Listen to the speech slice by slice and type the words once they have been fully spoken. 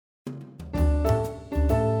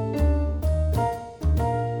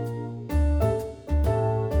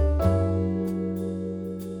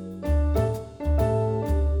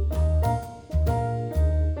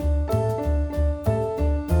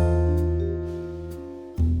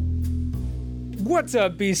What's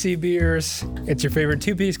up, BC Beers? It's your favorite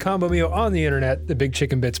two-piece combo meal on the internet, the Big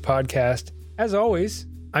Chicken Bits podcast. As always,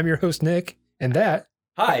 I'm your host, Nick, and that...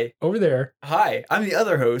 Hi. Over there. Hi. I'm the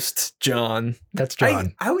other host, John. That's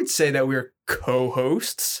John. I would say that we're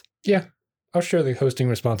co-hosts. Yeah. I'll share the hosting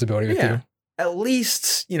responsibility with you. At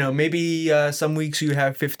least, maybe some weeks you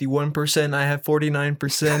have 51%, I have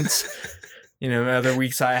 49%. Other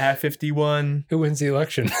weeks I have 51. Who wins the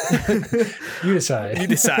election? You decide. You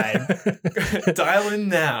decide. Dial in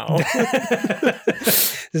now.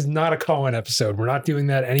 This is not a call-in episode. We're not doing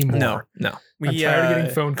that anymore. No. I'm tired of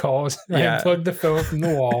getting phone calls. I unplugged the phone from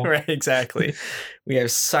the wall. Right, exactly. We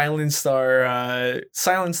have silenced our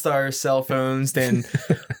cell phones, then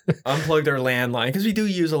unplugged our landline, because we do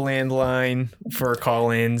use a landline for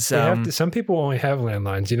call-ins. Some people only have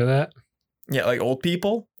landlines. You know that? Yeah, like old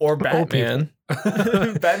people or Batman.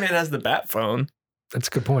 Batman has the bat phone. That's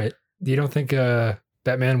a good point. You don't think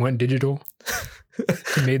Batman went digital?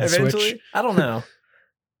 He made the switch? I don't know.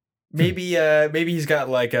 Maybe he's got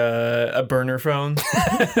like a burner phone.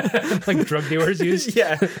 Like drug dealers use?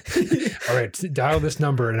 Yeah. All right, dial this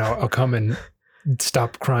number and I'll come and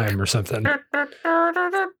stop crime or something.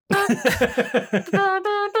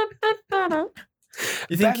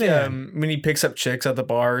 You think when he picks up chicks at the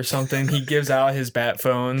bar or something, he gives out his bat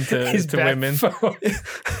phone to women? Phone.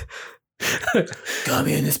 Come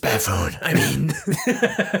in this bat phone. I mean,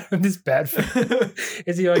 this bat phone.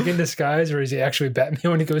 Is he like in disguise, or is he actually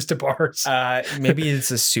Batman when he goes to bars? Maybe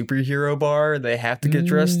it's a superhero bar. They have to get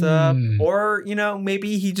dressed up, or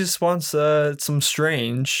maybe he just wants some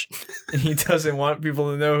strange, and he doesn't want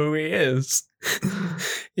people to know who he is.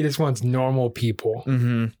 He just wants normal people.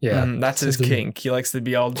 Mm-hmm. Yeah, that's his kink. He likes to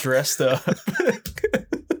be all dressed up.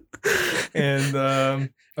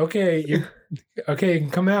 And okay, you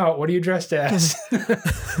can come out. What are you dressed as?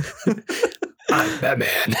 I'm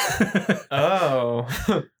Batman. Oh,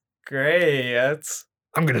 great!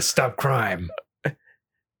 I'm gonna stop crime.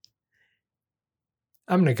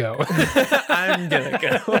 I'm gonna go. I'm gonna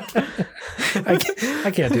go.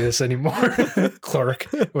 I can't do this anymore. Clark,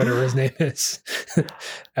 whatever his name is,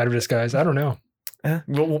 out of disguise. I don't know.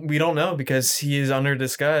 Well, we don't know because he is under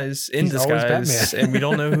disguise, He's disguise, and we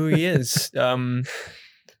don't know who he is. My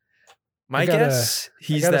guess,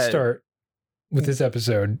 he's that. Start with this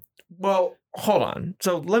episode. Well, hold on.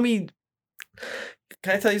 So can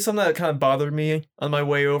I tell you something that kind of bothered me on my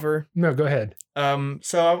way over? No, go ahead. So I'm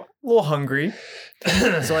a little hungry,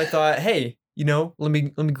 so I thought, hey, let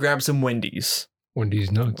me grab some Wendy's.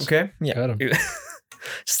 Wendy's nuts. Okay, yeah. Got 'em.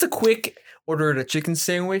 Just a quick. Ordered a chicken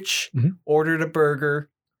sandwich, ordered a burger.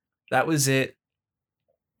 That was it.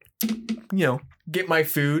 Get my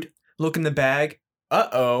food, look in the bag.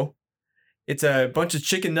 Uh-oh. It's a bunch of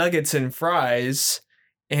chicken nuggets and fries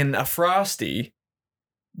and a Frosty.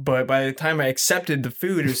 But by the time I accepted the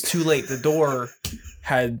food, it was too late. The door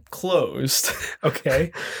had closed.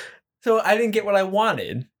 Okay. So I didn't get what I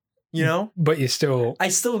wanted. But you still... I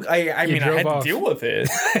had to deal with it.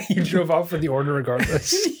 You drove off with the order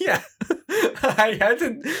regardless. Yeah. I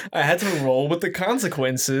had to roll with the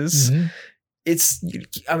consequences.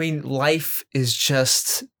 Mm-hmm. Life is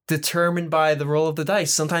just determined by the roll of the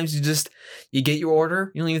dice. Sometimes you get your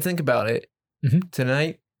order, you don't even think about it. Mm-hmm.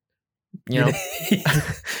 Tonight, you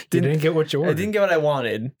didn't get what you ordered. I didn't get what I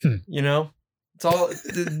wanted. It's all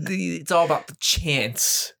it's all about the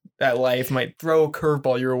chance that life might throw a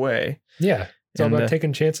curveball your way. Yeah. It's all about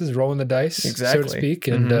taking chances, rolling the dice, exactly. so to speak.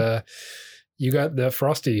 And you got the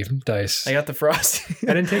Frosty dice. I got the Frosty.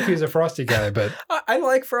 I didn't take you as a Frosty guy, but... I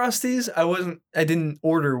like Frosties. I didn't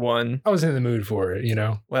order one. I was in the mood for it,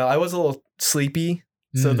 Well, I was a little sleepy,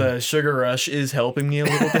 so the sugar rush is helping me a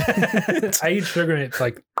little bit. I eat sugar and it,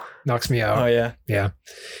 knocks me out. Oh, yeah? Yeah.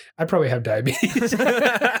 I probably have diabetes.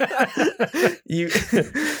 You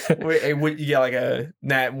get like a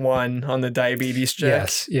Nat 1 on the diabetes check?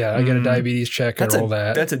 Yes. Yeah, I get a diabetes check and all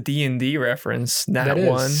that. That's a D&D reference, Nat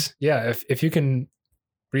 1. Yeah, if you can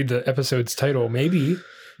read the episode's title, maybe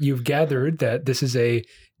you've gathered that this is a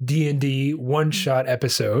D&D one-shot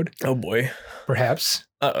episode. Oh, boy. Perhaps.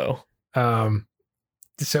 Uh-oh.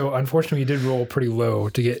 So, unfortunately, you did roll pretty low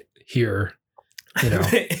to get here.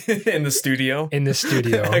 In the studio.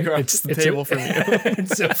 Across the table from you.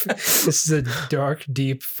 This is a dark,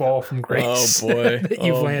 deep fall from grace. Oh boy. That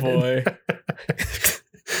you've landed.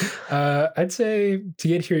 I'd say to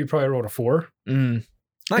get here, you probably rolled a 4.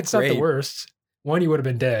 It's not the worst. 1, you would have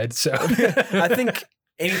been dead. So I think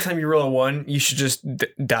anytime you roll a 1, you should just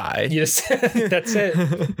die. Yes, that's it.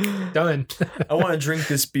 Done. I want to drink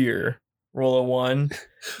this beer. Roll a 1.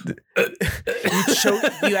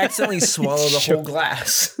 You accidentally swallow the whole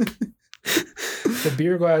glass. the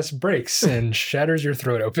beer glass breaks and shatters your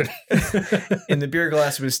throat open. And the beer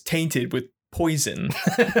glass was tainted with poison.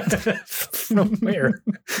 From where?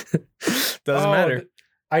 Doesn't matter.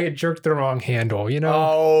 I had jerked the wrong handle, you know?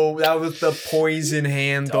 Oh, that was the poison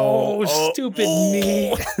handle. Stupid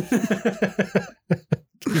me.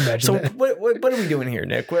 Can you imagine So that? what are we doing here,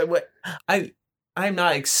 Nick? I'm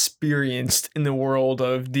not experienced in the world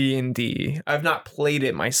of D&D. I've not played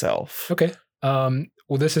it myself. Okay.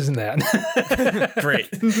 Well, this isn't that. Great.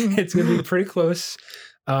 It's going to be pretty close.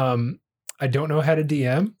 I don't know how to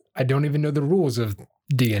DM. I don't even know the rules of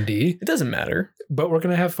D&D. It doesn't matter. But we're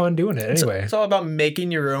going to have fun doing it anyway. It's all about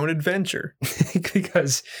making your own adventure.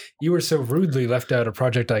 Because you were so rudely left out of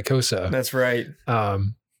Project Icosa. That's right.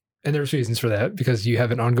 And there's reasons for that, because you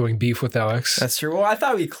have an ongoing beef with Alex. That's true. Well, I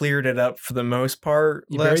thought we cleared it up for the most part.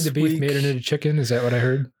 You buried the beef, made it into chicken. Is that what I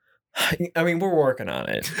heard? I mean, we're working on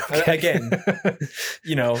it. Okay. Again,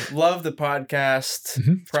 love the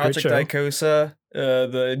podcast, Project show. Icosa,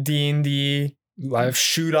 the D&D Live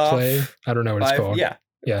shoot off. play. I don't know what it's called. Yeah.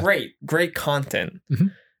 Great content. Mm-hmm.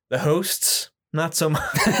 The hosts, not so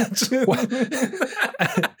much.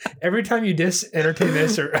 Every time you diss Entertain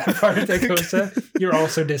This or Project Icosa, you're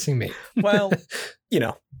also dissing me. Well,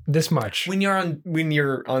 this much. when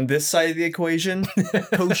you're on this side of the equation,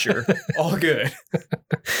 kosher, all good.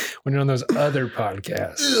 When you're on those other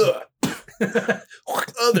podcasts.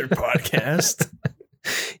 Other podcast.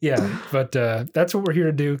 Yeah, but that's what we're here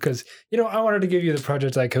to do, because I wanted to give you the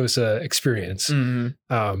Project Icosa experience.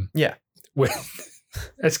 Mm-hmm. Yeah.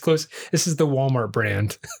 As close. This is the Walmart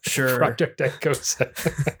brand. Sure. Project Icosa.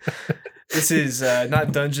 This is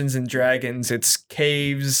not Dungeons and Dragons. It's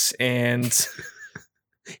caves and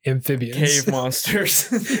amphibians. Cave monsters.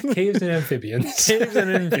 Caves and amphibians. Caves and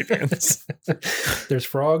amphibians. There's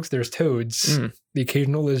frogs. There's toads. The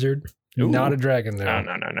occasional lizard. Ooh. Not a dragon, though. No.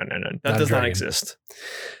 That does not exist.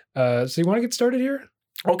 So you want to get started here?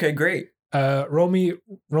 Okay, great. Roll me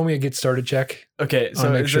a get started check. Okay,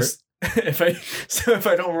 so is this, if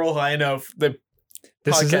I don't roll high enough, the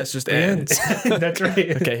podcast just ends. That's right.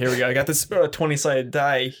 Okay, here we go. I got this 20-sided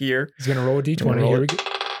die here. He's gonna roll a d20. Here we go.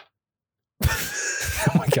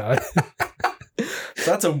 Oh my god. So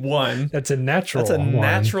that's a 1. That's a natural. That's a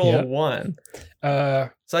natural yep. 1. So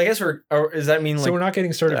I guess does that mean so we're not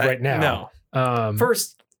getting started right now? No.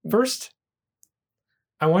 First,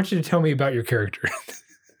 I want you to tell me about your character.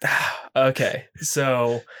 Okay,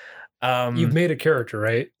 so you've made a character,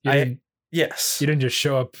 right? Yes. You didn't just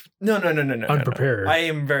show up. No. Unprepared. No. I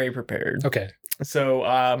am very prepared. Okay. So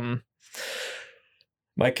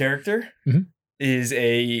my character is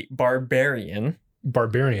a barbarian.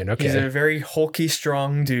 Barbarian. Okay. He's a very hulky,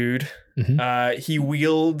 strong dude. Mm-hmm. He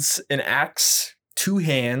wields an axe, 2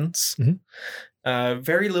 hands,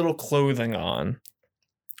 very little clothing on.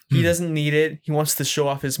 He doesn't need it. He wants to show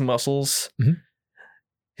off his muscles. Mm-hmm.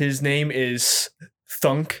 His name is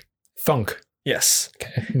Thunk. Thunk. Yes.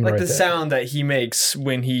 Okay. Like the sound that he makes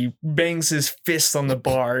when he bangs his fist on the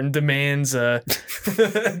bar and demands a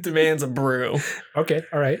brew. Okay.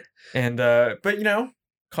 All right. And but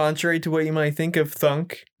contrary to what you might think of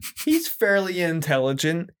Thunk, he's fairly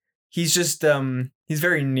intelligent. He's just he's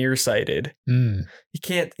very nearsighted.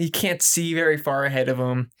 He can't see very far ahead of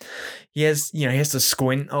him. He has to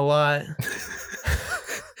squint a lot.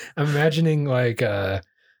 I'm imagining like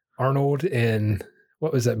Arnold in,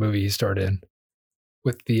 what was that movie he starred in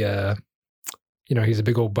with the he's a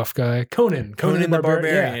big old buff guy. Conan the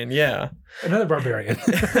Barbarian. Yeah. Another barbarian.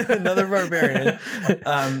 Another barbarian.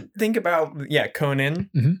 Think about Conan.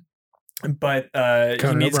 But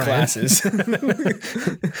he needs glasses.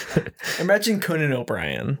 Imagine Conan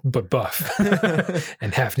O'Brien. But buff.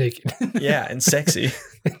 And half naked. Yeah, and sexy.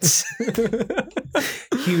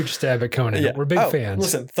 Huge stab at Conan. Yeah. We're big fans.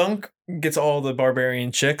 Listen, Thunk gets all the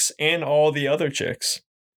barbarian chicks and all the other chicks.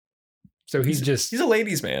 So he's a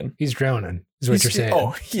ladies' man. He's drowning, is what you're saying.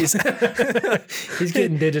 Oh, he's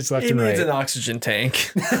getting digits left and right. He needs an oxygen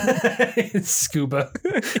tank. Scuba.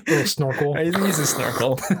 Little snorkel. I use a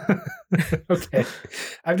snorkel. Okay.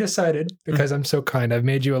 I've decided, because I'm so kind, I've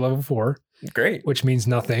made you a level 4. Great. Which means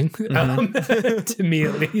nothing. To me,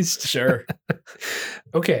 at least. Sure.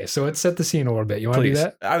 Okay, so let's set the scene a little bit. You want to do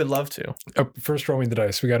that? I would love to. First, roll me the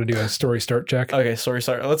dice. We got to do a story start check. Okay, story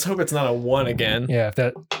start. Let's hope it's not a 1 again. Yeah, if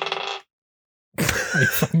that... Are you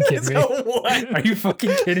fucking kidding me? Are you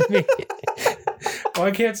fucking kidding me? Well,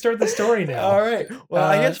 I can't start the story now. All right. Well,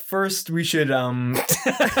 I guess first we should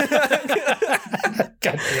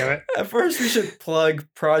God damn it. At first, we should plug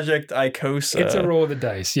Project Icosa. It's a roll of the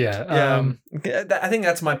dice, yeah. I think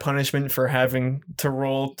that's my punishment for having to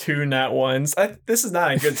roll 2 nat ones. This is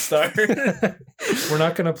not a good start. We're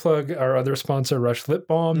not going to plug our other sponsor, Rush Lip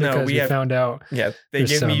Balm, because we found out. Yeah, they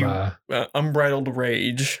give me unbridled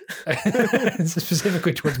rage.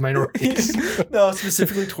 Specifically towards minorities. No,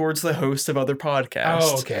 specifically towards the host of other podcasts.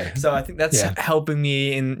 Oh, okay. So I think that's helping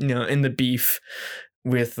me in the beef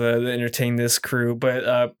with the Entertain This crew.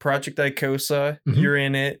 But Project Icosa, you're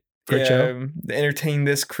in it. Great show. The Entertain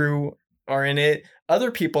This crew are in it. Other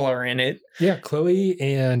people are in it. Yeah, Chloe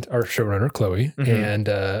and our showrunner, Chloe, and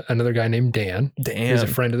another guy named Dan. He's a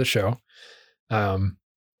friend of the show. But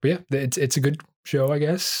yeah, it's a good show, I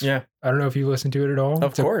guess. Yeah. I don't know if you've listened to it at all.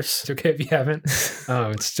 Of course. It's okay if you haven't.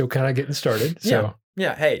 It's still kind of getting started. So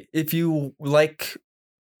yeah. Hey, if you like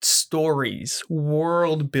stories,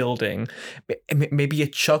 world building, maybe a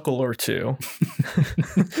chuckle or two.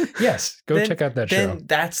 Yes, go check out that show.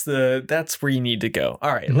 Then that's where you need to go.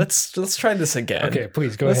 All right, let's try this again. Okay,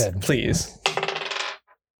 please go ahead. Please.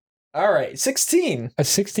 All right, 16. A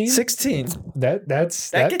 16? 16. That gets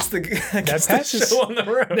passes. the show on the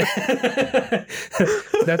road.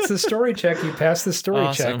 That's the story check. You passed the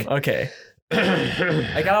story check. Okay.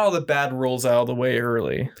 I got all the bad rolls out of the way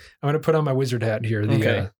early. I'm going to put on my wizard hat here.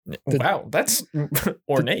 Wow, that's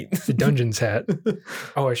ornate. The dungeons hat.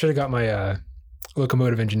 Oh, I should have got my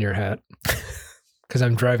locomotive engineer hat. Because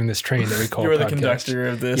I'm driving this train that we call You're the conductor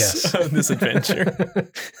of this, of this adventure.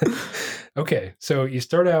 Okay, so you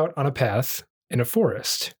start out on a path in a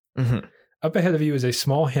forest. Mm-hmm. Up ahead of you is a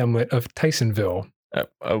small hamlet of Tysonville.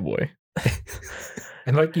 Oh boy.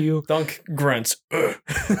 And like you... Thunk grunts.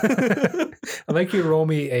 I'd like you to roll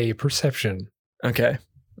me a perception. Okay,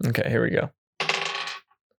 here we go.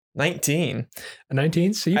 19. A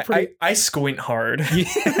 19? So I squint hard.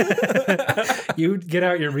 You get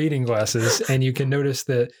out your reading glasses and you can notice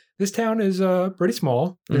that this town is pretty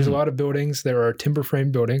small. There's a lot of buildings. There are timber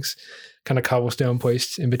frame buildings, kind of cobblestone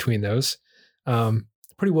placed in between those.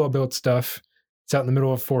 Pretty well built stuff. It's out in the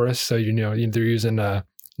middle of forest, so they're using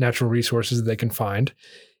natural resources that they can find.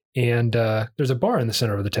 And there's a bar in the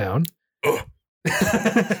center of the town.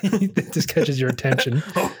 This catches your attention.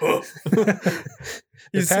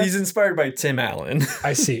 He's inspired by Tim Allen.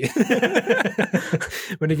 I see.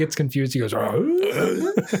 When he gets confused, he goes,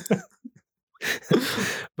 oh.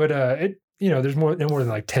 But there's no more than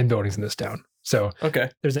like 10 buildings in this town. So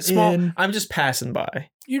there's an inn. I'm just passing by.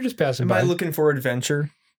 You're just passing by. Am I looking for adventure?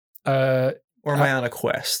 Or am I on a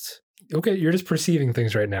quest? Okay, you're just perceiving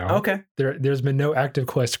things right now. Okay. There's been no active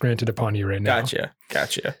quest granted upon you right now.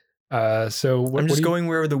 Gotcha. So I'm just going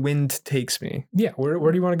wherever the wind takes me. Yeah,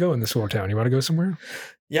 where do you want to go in this little town? You want to go somewhere?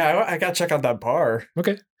 Yeah, I gotta check out that bar.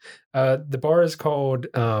 Okay. The bar is called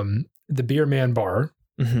the Beer Man Bar.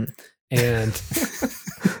 Mm-hmm. And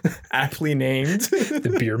aptly named.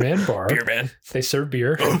 The Beer Man Bar. Beer Man. They serve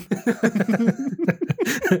beer.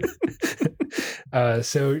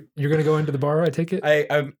 So you're going to go into the bar, I take it?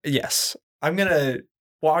 Yes. I'm going to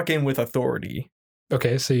walk in with authority.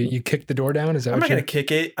 Okay, so you kick the door down? Is that I'm not going to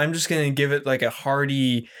kick it. I'm just going to give it like a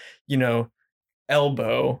hearty,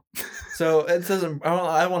 elbow. So it doesn't,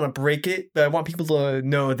 I want to break it, but I want people to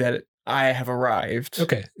know that I have arrived.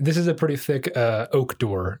 Okay, this is a pretty thick oak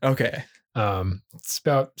door. Okay. It's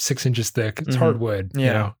about 6 inches thick. It's hardwood.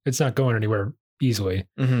 Yeah. It's not going anywhere easily.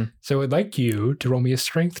 Mm-hmm. So I'd like you to roll me a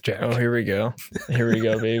strength check. Oh, here we go. Here we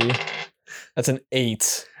go, baby. That's an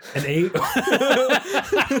 8. An 8?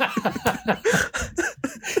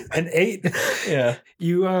 An 8? Yeah.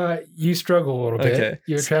 You struggle a little bit. Okay.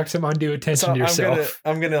 You attract some undue attention to yourself.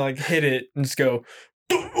 I'm gonna like hit it and just go.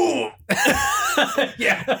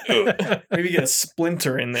 Yeah. Maybe get a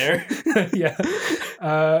splinter in there. Yeah.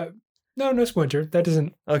 No splinter. That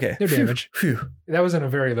doesn't. Okay. No damage. Phew. That wasn't a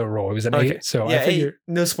very low roll. It was an 8. So yeah, I figure 8.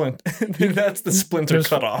 No splinter. That's the splinter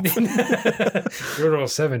cut off. You roll a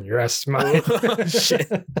 7. Your ass is mine. Oh, shit.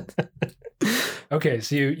 Okay,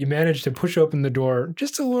 so you managed to push open the door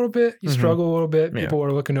just a little bit. You struggle a little bit. People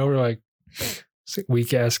are looking over like,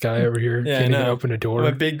 weak ass guy over here. Yeah, can't even open a door.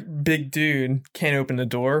 I'm a big dude. Can't open the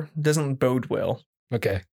door. Doesn't bode well.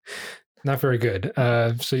 Okay. Not very good.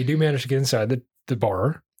 So you do manage to get inside the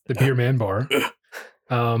bar, the Beer Man Bar.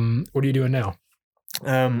 What are you doing now?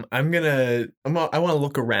 I want to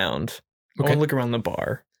look around. Okay. I want to look around the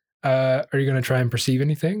bar. Are you going to try and perceive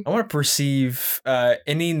anything? I want to perceive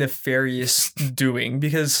any nefarious doing,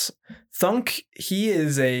 because Thunk, he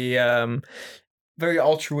is a very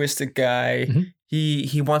altruistic guy. Mm-hmm.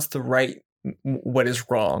 He wants to right what is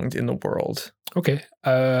wronged in the world. Okay.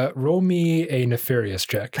 Roll me a nefarious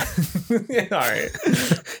check. All right.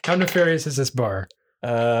 How nefarious is this bar?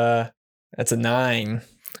 That's a 9.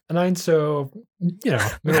 A 9, so, middle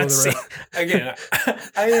of the road. Again,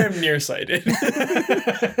 I am nearsighted.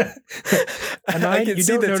 A 9, I can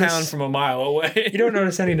see the town from a mile away. You don't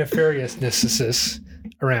notice any nefariousness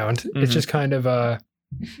around. Mm-hmm. It's just kind of,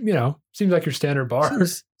 seems like your standard bar.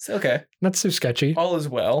 Okay. Not so sketchy. All is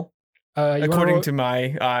well. According to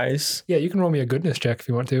my eyes. Yeah, you can roll me a goodness check if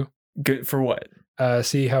you want to. Good for what?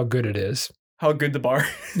 See how good it is. How good the bar?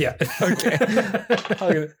 Yeah. Okay.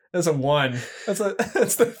 That's a 1. That's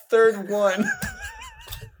the third one.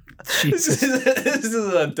 This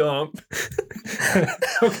is a dump.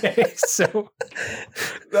 Okay, so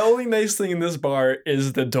the only nice thing in this bar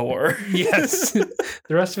is the door. Yes. The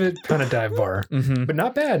rest of it kind of dive bar. Mm-hmm. But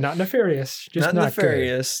not bad, not nefarious. Just not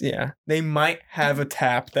nefarious, good. Yeah. They might have a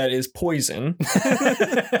tap that is poison.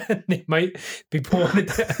 They might be pulling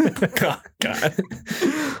it down. God.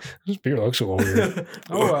 This beer looks a little weird.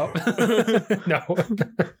 Oh, well. No.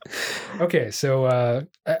 Okay, so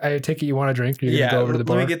I take it you want a drink? You're gonna go over to the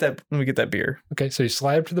bar? Let me get that beer. Okay, so you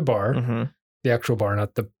slide up to the bar, the actual bar,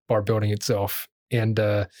 not the bar building itself. And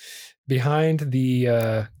behind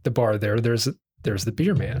the bar there's the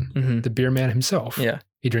beer man, the beer man himself. Yeah,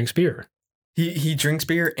 he drinks beer. He drinks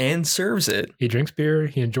beer and serves it. He drinks beer.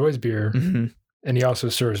 He enjoys beer, and he also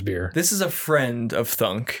serves beer. This is a friend of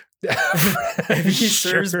Thunk. If he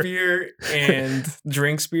serves beer and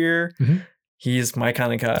drinks beer, he's my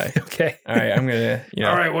kind of guy. Okay. All right, I'm gonna.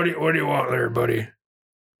 All right, what do you want there, buddy?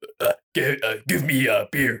 Give me a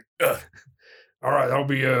beer. All right, that'll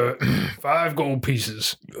be 5 gold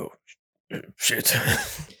pieces. Oh, shit.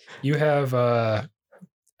 You have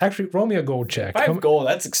actually roll me a gold check. 5 gold.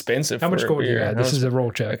 That's expensive. How much gold do you have? This is a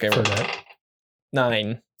roll check for that.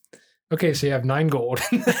 9. Okay, so you have 9 gold.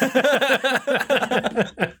 Do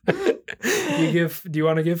you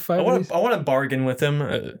want to give 5? I want to bargain with him.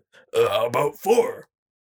 How about 4?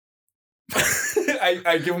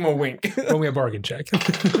 I give him a wink. Roll me a bargain check.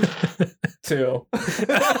 2.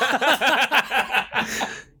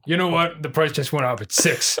 You know what? The price just went up. It's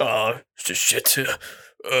 6. Shit.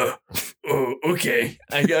 Okay.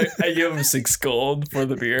 I give him 6 gold for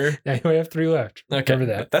the beer. Yeah, you only have 3 left. Okay,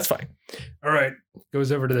 remember that. That's fine. All right.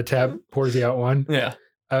 Goes over to the tab, pours you out one. Yeah.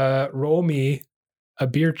 Roll me a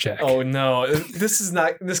beer check. Oh no,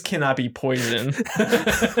 this cannot be poison.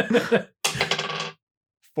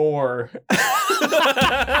 4.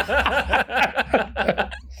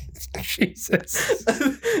 Jesus.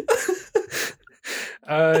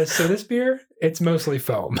 So this beer, it's mostly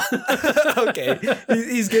foam. Okay,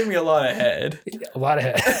 he's giving me a lot of head. A lot of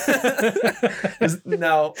head.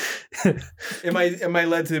 Now, am I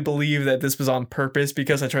led to believe that this was on purpose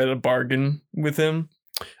because I tried to bargain with him?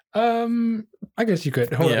 I guess you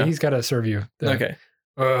could. Hold on, he's got to serve you. Okay.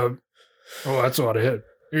 That's a lot of head.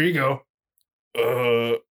 Here you go.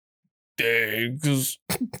 Thanks.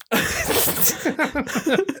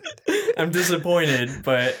 I'm disappointed,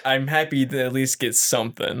 but I'm happy to at least get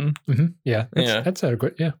something. Mm-hmm. Yeah, that's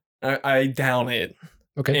adequate. Yeah. I down it.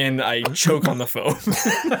 Okay. And I choke on the foam.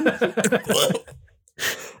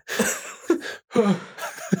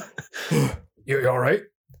 You all right?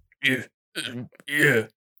 Yeah.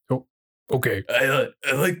 Oh, okay.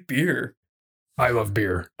 I like beer. I love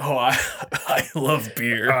beer. Oh, I love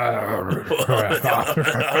beer.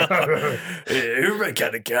 You're my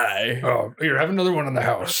kind of guy. Oh, here, have another one in the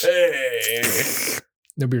house. Hey.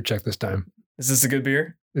 No beer check this time. Is this a good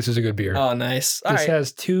beer? This is a good beer. Oh, nice. This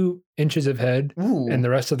has 2 inches of head, and the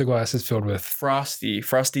rest of the glass is filled with frosty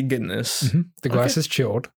goodness. Mm-hmm. The glass is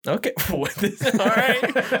chilled. Okay. All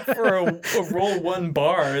right. For a roll 1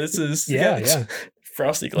 bar, this is yeah.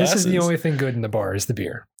 Frosty glasses. This is the only thing good in the bar is the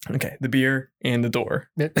beer. Okay, the beer and the door.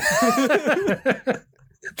 Does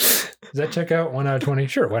that check out 1 out of 20?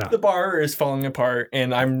 Sure, why not? The bar is falling apart,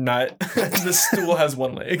 and I'm not. The stool has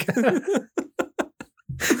 1 leg.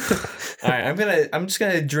 All right, I'm just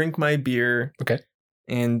gonna drink my beer. Okay.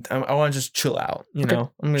 And I want to just chill out. You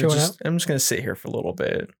know, I'm just gonna sit here for a little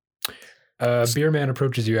bit. Beer man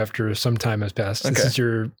approaches you after some time has passed. Okay. This is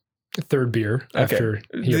your 3rd beer after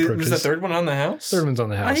he approaches. Was the 3rd one on the house? 3rd one's on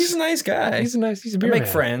the house. He's a nice guy. He's a beer man. Make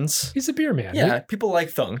friends. He's a beer man. Yeah, people like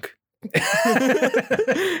Thunk.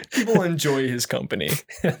 People enjoy his company.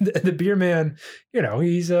 The beer man,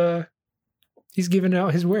 he's giving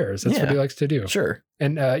out his wares. That's what he likes to do. Sure.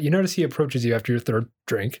 And you notice he approaches you after your 3rd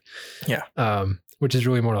drink. Yeah. Which is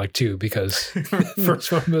really more like 2 because first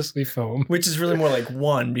one mostly foam. Which is really more like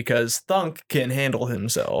 1 because Thunk can handle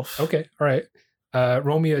himself. Okay. All right.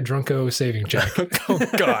 Roll me a Drunko saving check. Oh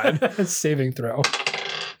God. Saving throw.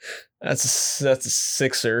 That's a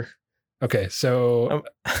 6er. Okay, so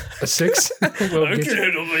a 6 will I get can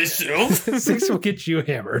handle myself. 6 will get you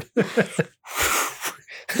hammered.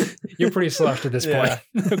 You're pretty sloshed at this Yeah.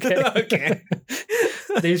 point. Okay. Okay.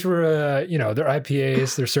 These were, they're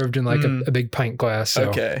IPAs. They're served in like a big pint glass. So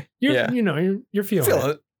Okay. you're, Yeah. you're feeling Feel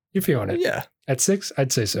it. You're feeling it. Yeah. At 6,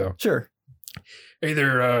 I'd say so. Sure. Hey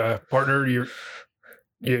there, partner. You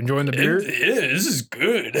enjoying the beer? Yeah, this is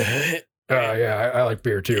good. Yeah, I like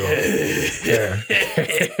beer too. Yeah.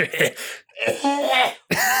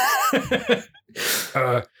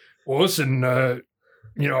 Well, listen, I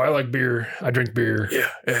like beer. I drink beer.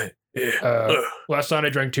 Yeah. Last night I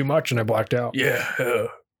drank too much and I blacked out. Yeah.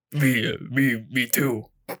 Me too.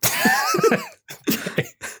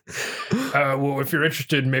 Well, if you're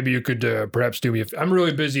interested, maybe you could perhaps do me I'm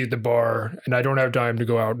really busy at the bar and I don't have time to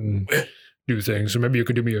go out and do things. So maybe you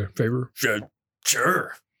could do me a favor.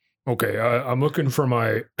 Sure. Okay, I'm looking for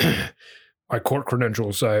my my court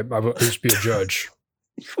credentials. I used to be a judge.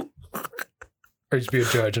 I used to be a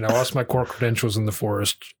judge, and I lost my court credentials in the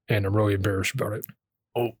forest, and I'm really embarrassed about it.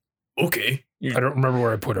 Oh, okay. I don't remember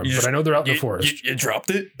where I put them, but I know they're out in the forest. You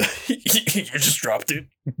dropped it? You just dropped it?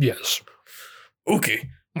 Yes.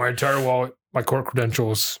 Okay. My entire wallet, my court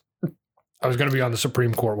credentials. I was going to be on the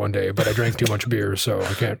Supreme Court one day, but I drank too much beer, so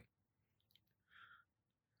I can't.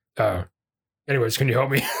 Anyways, can you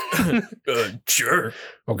help me? Sure.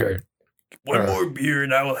 Okay. One more beer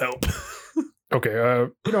and I will help. Okay.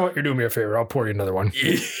 You know what? You're doing me a favor. I'll pour you another one.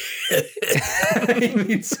 He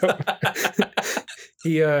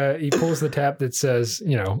pulls the tap that says,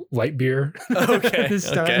 light beer. Okay. This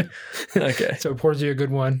time. Okay. So it pours you a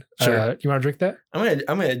good one. Sure. You want to drink that? I'm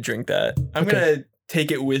gonna drink that. I'm Okay. gonna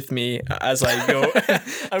take it with me as I go.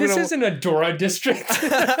 This isn't a Dora district.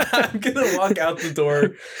 I'm gonna walk out the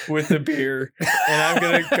door with the beer, and I'm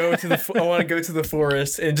gonna go to I want to go to the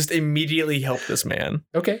forest and just immediately help this man.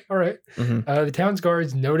 Okay, all right. Mhm. The town's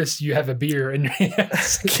guards notice you have a beer in your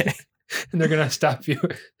hands. Okay. And they're gonna stop you.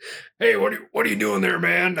 Hey, what are you doing there,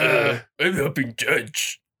 man? I'm helping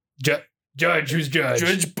Judge. Judge, who's Judge?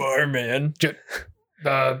 Judge Barman.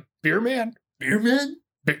 Beer man? Beer man?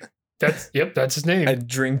 That's his name. I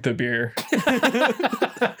drink the beer.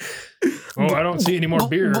 Oh, I don't see any more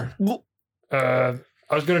beer. I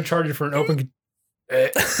was gonna charge you for an open.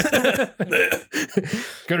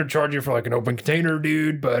 Gonna charge you for like an open container,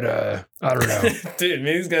 dude, but I don't know. Dude,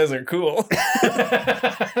 these guys are cool.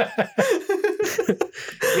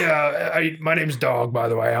 Yeah, my name's Dog, by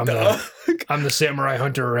the way. I'm the samurai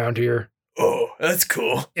hunter around here. Oh, that's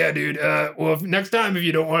cool. Yeah, dude. Well, next time if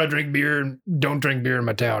you don't want to drink beer, don't drink beer in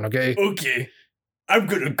my town, okay? Okay. I'm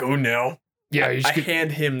gonna go now. Yeah, you I should.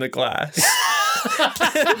 hand him the glass.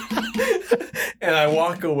 And I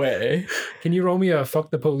walk away. Can you roll me a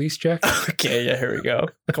fuck the police check? Okay, yeah, here we go.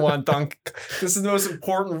 Come on, Dunk. This is the most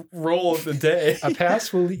important role of the day. A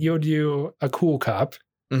pass will yield you a cool cop.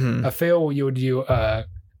 Mm-hmm. A fail will yield you a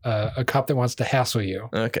cop that wants to hassle you.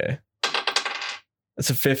 Okay. That's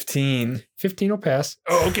a 15. 15 will pass.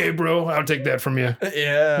 Oh, okay, bro. I'll take that from you.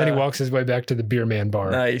 Yeah. Then he walks his way back to the beer man bar.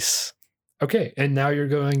 Nice. Okay, and now you're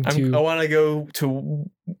going to... I want to go to,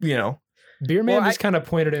 Beer man just kind of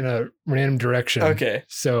pointed in a random direction. Okay.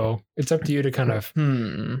 So it's up to you to kind of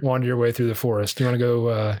wander your way through the forest. You want to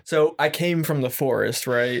go... So I came from the forest,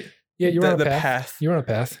 right? Yeah, you're on a the path. You're on a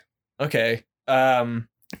path. Okay. I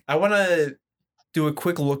want to do a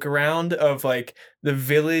quick look around of like the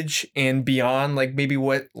village and beyond, like maybe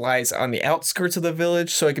what lies on the outskirts of the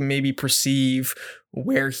village, so I can maybe perceive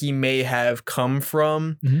where he may have come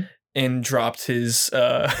from and dropped his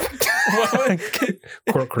court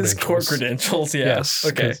credentials. His court credentials. Yeah. Yes.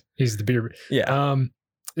 Okay. He's the beer. Yeah.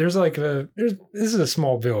 There's like this is a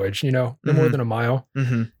small village, no more than a mile,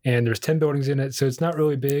 and there's 10 buildings in it, so it's not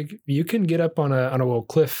really big. You can get up on a little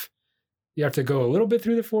cliff. You have to go a little bit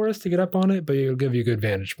through the forest to get up on it, but it'll give you a good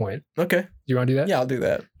vantage point. Okay. Do you want to do that? Yeah, I'll do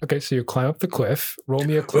that. Okay, so you climb up the cliff. Roll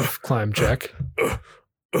me a cliff climb check.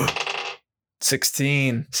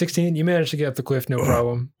 16. 16. You managed to get up the cliff, no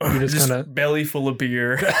problem. You just kind of belly full of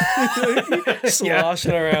beer,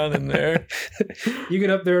 sloshing around in there. You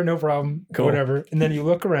get up there, no problem. Cool. Whatever, and then you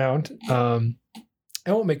look around. I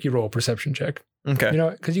won't make you roll a perception check. Okay.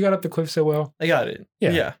 Because you got up the cliff so well. I got it.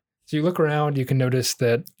 Yeah. So you look around, you can notice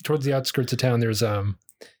that towards the outskirts of town, there's some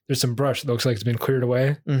brush that looks like it's been cleared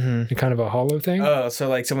away in kind of a hollow thing. Oh, so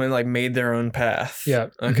like someone like made their own path.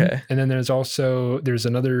 Yeah. Okay. And then there's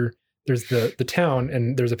the town,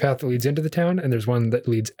 and there's a path that leads into the town, and there's one that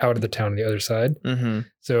leads out of the town on the other side.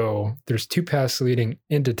 So there's 2 paths leading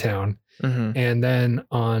into town, and then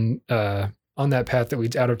on that path that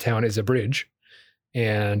leads out of town is a bridge,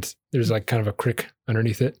 and there's like kind of a creek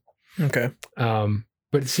underneath it. Okay.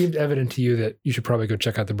 But it seemed evident to you that you should probably go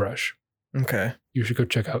check out the brush. Okay. You should go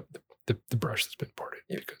check out the brush that's been parted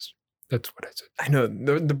because that's what I said. I know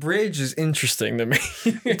the bridge is interesting to me.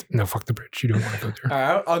 No, fuck the bridge. You don't want to go there.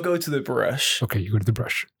 All right, I'll go to the brush. Okay, you go to the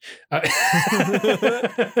brush.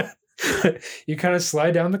 You kind of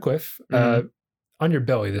slide down the cliff on your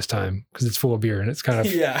belly this time because it's full of beer and it's kind of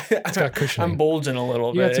it's got cushioning. I'm bulging a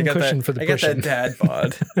little You bit. got some cushion for the pushing. I got that dad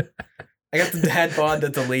bod. I got the dad bod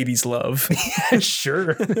that the ladies love. Yeah,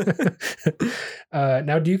 sure.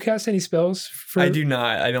 Now, do you cast any spells? I do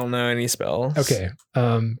not. I don't know any spells. Okay,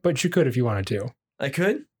 but you could if you wanted to. I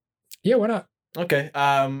could? Yeah, why not? Okay.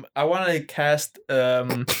 I want to cast.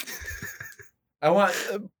 I'll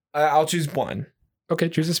choose one. Okay,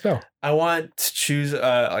 choose a spell. I want to choose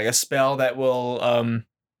like a spell that will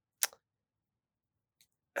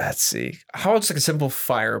let's see. How about just like a simple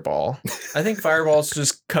fireball? I think fireballs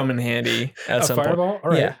just come in handy at some fireball? point.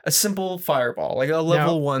 All right. Yeah, a simple fireball, like a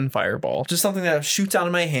level 1 fireball. Just something that shoots out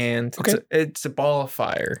of my hand. Okay. It's a ball of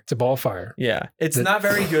fire. It's a ball of fire. Yeah. It's not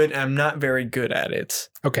very good, and I'm not very good at it.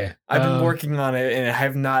 Okay. I've been working on it, and I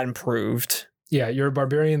have not improved. Yeah, you're a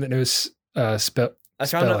barbarian that knows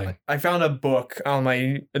spelling. I found a book on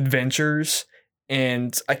my adventures,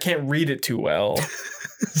 and I can't read it too well.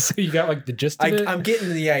 So you got like the gist of it? I'm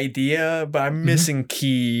getting the idea, but I'm missing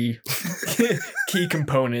key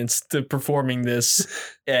components to performing this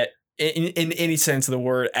in any sense of the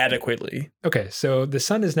word adequately. Okay, so the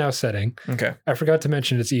sun is now setting. Okay. I forgot to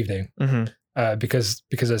mention it's evening because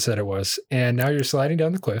I said it was. And now you're sliding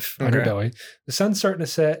down the cliff on your belly. The sun's starting to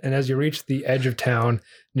set, and as you reach the edge of town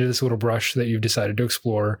near this little brush that you've decided to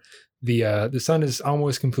explore, the sun is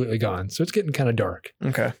almost completely gone. So it's getting kind of dark.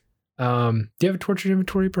 Okay. Do you have a torch in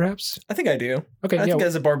inventory, perhaps? I think I do. Okay, I think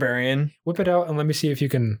as a barbarian. Whip it out and let me see if you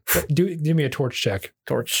can do me a torch check.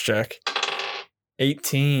 Torch check.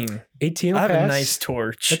 18. 18 I have pass. a nice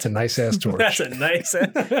torch. That's a nice ass torch. That's a nice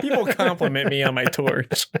people compliment me on my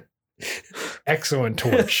torch. Excellent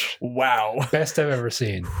torch. Wow. Best I've ever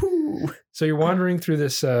seen. Whew. So you're wandering through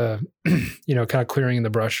this, kind of clearing in the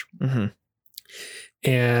brush.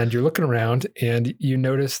 And you're looking around and you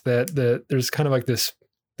notice that there's kind of like this,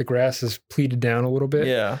 the grass is pleated down a little bit.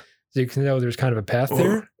 Yeah. So you can know there's kind of a path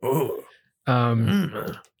there. Ooh.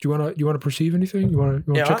 Do you want to perceive anything? You want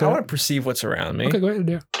to check it out? I want to perceive what's around me. Okay, go ahead.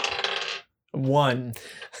 Yeah. 1.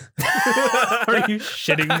 Are you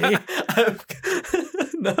shitting me?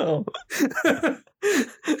 No.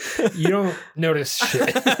 You don't notice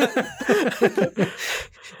shit.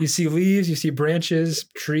 You see leaves, you see branches,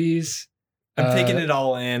 trees. I'm taking it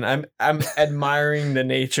all in. I'm admiring the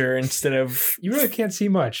nature instead of. You really can't see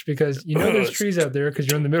much because you know there's trees out there because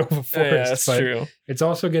you're in the middle of a forest. Yeah, that's true. It's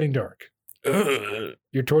also getting dark.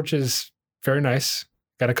 Your torch is very nice.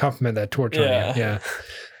 Got to compliment that torch on you. Yeah.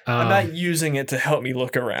 I'm not using it to help me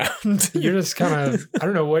look around. You're just kind of, I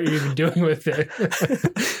don't know what you're even doing with it.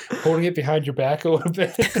 Holding it behind your back a little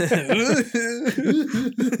bit.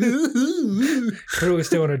 Clearly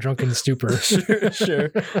still in a drunken stupor. Sure.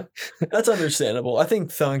 That's understandable. I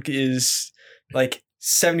think Thunk is like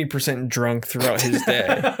 70% drunk throughout his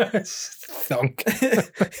day. Thunk.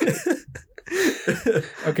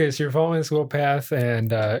 Okay, so you're following this little path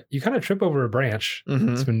and you kind of trip over a branch.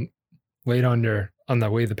 It's been laid on the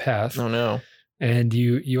way of the path. Oh no. And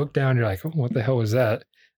you look down, you're like, oh, what the hell was that?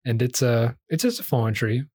 And it's just a fallen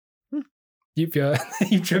tree. You've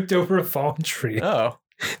tripped over a fallen tree. Oh.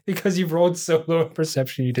 Because you've rolled so low in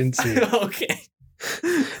perception you didn't see it. Okay.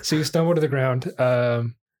 So you stumble to the ground.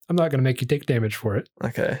 I'm not going to make you take damage for it.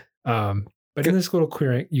 Okay. But in this little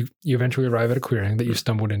clearing, you eventually arrive at a clearing that you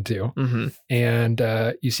stumbled into. And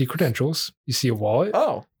you see credentials. You see a wallet.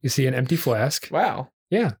 Oh. You see an empty flask. Wow.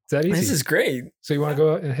 Yeah, it's that easy. This is great. So you want to go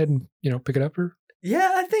ahead and pick it up, or?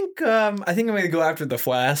 Yeah, I think I'm going to go after the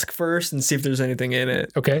flask first and see if there's anything in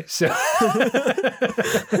it. Okay, so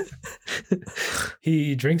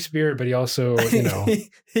he drinks beer, but he also,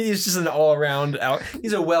 he's just an all-around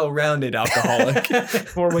he's a well-rounded alcoholic.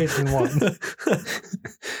 More ways than one.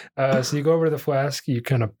 So you go over to the flask, you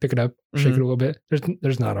kind of pick it up, shake it a little bit.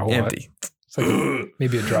 There's not a whole Empty. lot. It's like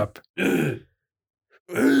maybe a drop.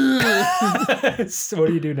 So what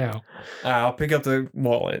do you do now? I'll pick up the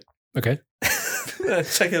wallet. Okay.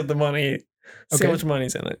 Check out the money. See how much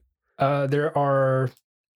money's in it. There are,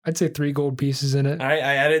 I'd say 3 gold pieces in it. I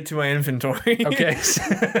add it to my inventory. Okay.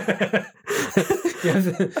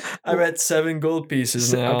 I'm at 7 gold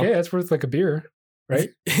pieces now. Okay, that's worth like a beer, right?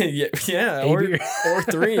 yeah, or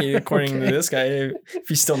 3 according to this guy. If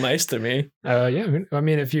he's still nice to me. Yeah. I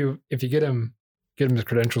mean, if you get him his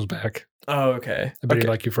credentials back. Oh, okay. I bet he'd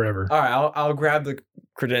like you forever. All right, I'll grab the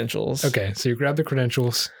credentials. Okay, so you grab the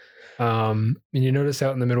credentials. And you notice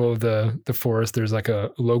out in the middle of the forest, there's like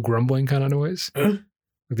a low grumbling kind of noise. Huh?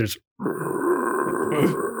 Like there's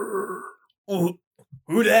Who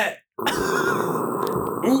that?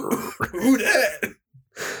 Who that?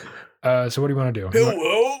 so what do you want to do?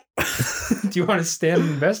 Hello? Do you want to stand and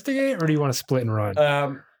investigate, or do you want to split and run?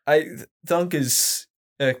 Thunk is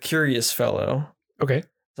a curious fellow, Okay.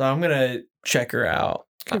 so I'm gonna check her out.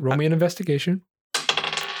 Okay, roll me an investigation.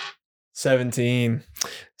 17.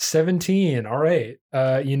 17. All right.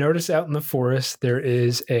 You notice out in the forest there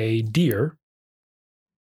is a deer,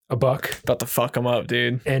 a buck, About to fuck him up,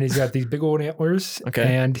 dude. and he's got these big old antlers. Okay.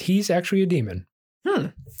 And he's actually a demon.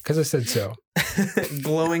 Because I said so.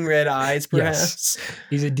 Glowing red eyes, perhaps.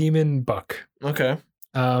 He's a demon buck. Okay.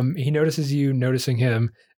 He notices you noticing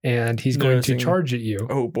him, and he's going to charge at you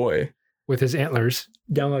Oh boy. with his antlers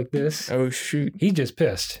down like this. Oh shoot. He's just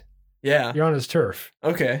pissed. Yeah. You're on his turf.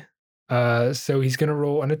 Okay. So he's going to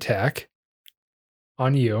roll an attack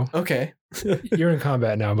on you. Okay. You're in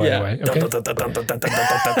combat now, by the way. Okay.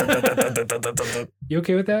 You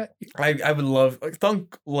okay with that? I would love.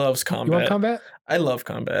 Thunk loves combat. You want combat? I love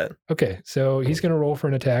combat. Okay. So he's going to roll for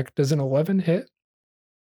an attack. Does an 11 hit?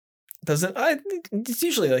 Doesn't I? It's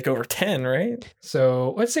usually like over 10, right?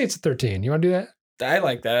 So let's say it's a 13. You want to do that? I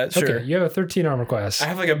like that. Sure. Okay. You have a 13 armor class. I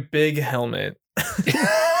have like a big helmet.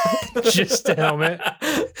 Just a helmet,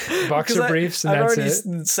 boxer briefs, and I've that's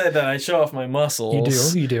already it. said that I show off my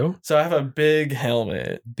muscles. You do. So I have a big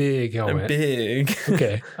helmet. Big helmet. I'm big.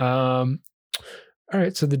 Okay. All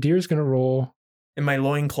right. So the deer's gonna roll. And my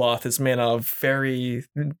loincloth is made of very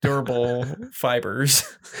durable fibers.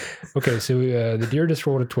 Okay. So the deer just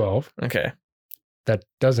rolled a 12. Okay. That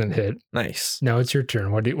doesn't hit. Nice. Now it's your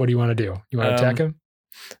turn. What do you want to do? You want to attack him?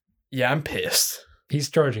 Yeah, I'm pissed. He's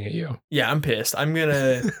charging at you. Yeah, I'm pissed. I'm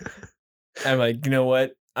like, you know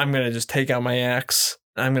what? I'm gonna just take out my axe.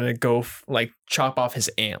 I'm gonna go chop off his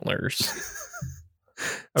antlers.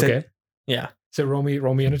 Okay. Yeah. So roll me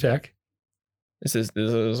an attack. This is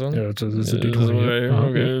one. Yeah, it's a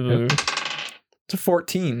D20. Okay. It's a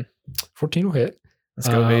 14. 14 will hit. Let's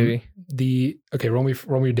go, baby. Roll me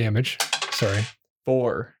your damage. Sorry.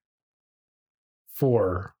 4.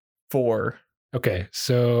 Okay,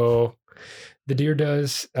 so the deer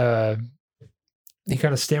does. He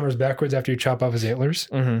kind of stammers backwards after you chop off his antlers,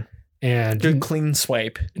 and good clean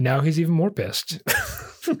swipe. Now he's even more pissed.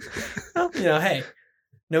 Well, hey,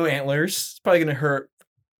 no antlers. It's probably going to hurt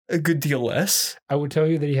a good deal less. I would tell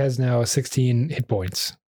you that he has now 16 hit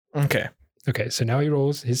points. Okay. Okay, so now he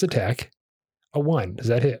rolls his attack. A 1. Does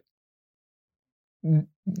that hit?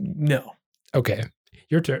 No. Okay,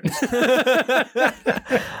 your turn.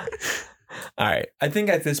 All right. I think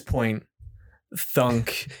at this point,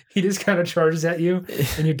 Thunk. He just kind of charges at you,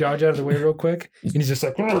 and you dodge out of the way real quick, and he's just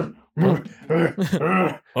like, What?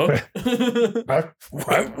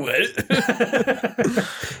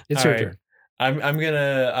 It's your turn. I'm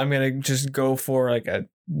gonna just go for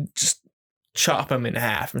just chop him in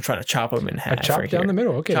half. I'm trying to chop him in half. A chop down the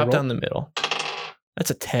middle. Okay, chop down the middle.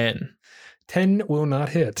 That's a 10. 10 will not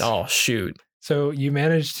hit. Oh shoot! So you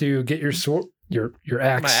manage to get your sword, your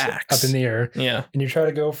axe, up in the air. Yeah. And you try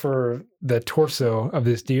to go for the torso of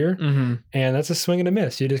this deer, and that's a swing and a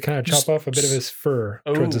miss. You just kind of chop off a bit of his fur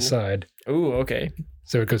towards the side. Ooh, okay.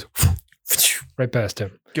 So it goes right past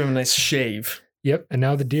him. Give him a nice shave. Yep. And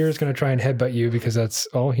now the deer is going to try and headbutt you because that's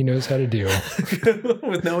all he knows how to do.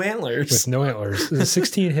 With no antlers. With no antlers. It's a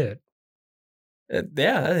 16 hit. Yeah,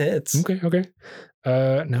 that hits. Okay.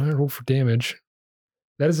 Now I roll for damage.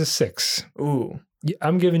 That is a 6. Ooh.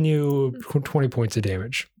 I'm giving you 20 points of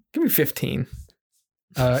damage. Give me 15.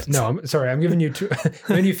 No, I'm sorry. I'm giving you I'm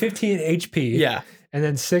giving you 15 HP. Yeah. And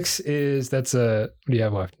then 6 is what do you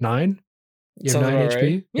have left? 9? You have Sounds 9 about HP?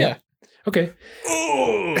 right. Yeah. Okay.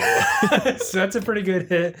 Ooh. So that's a pretty good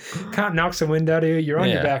hit. Kind of knocks the wind out of you. You're on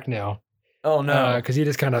your back now. Oh no. Because he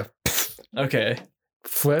just kind of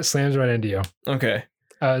slams right into you. Okay.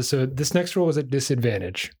 So this next roll is at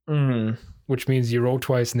disadvantage. Which means you roll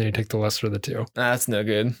twice and then you take the lesser of the two. That's no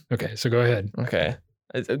good. Okay, so go ahead. Okay.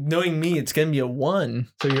 Knowing me, it's gonna be a 1.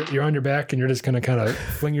 So you're on your back and you're just gonna kind of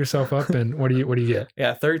fling yourself up, and what do you get?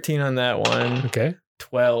 Yeah, 13 on that one. Okay.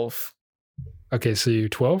 12. Okay, so you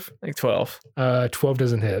 12? Like 12. 12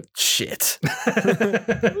 doesn't hit. Shit.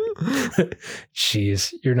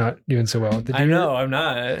 Jeez, you're not doing so well. I know, I'm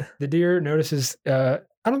not. The deer notices. I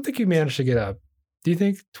don't think you managed to get up. Do you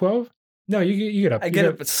think 12? No, you get up. I get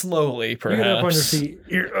up, but slowly, perhaps. You get up on your feet.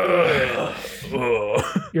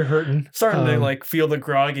 You're hurting. Starting to feel the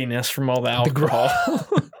grogginess from all the alcohol.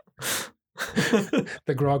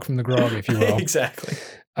 The grog from the grog, if you will. Exactly.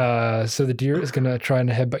 So the deer is going to try and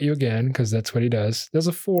headbutt you again because that's what he does. There's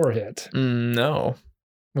a 4 hit. No.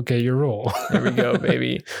 Okay, your roll. There we go,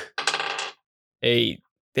 baby. 8.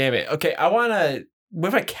 Damn it. Okay, I want to... What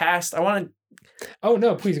if I cast... I want to... Oh,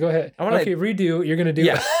 no, please go ahead. Okay, redo. You're going to do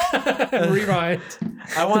it. Rewind.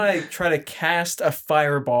 I want to try to cast a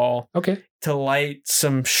fireball to light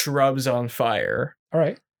some shrubs on fire. All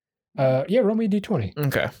right. Roll me a d20.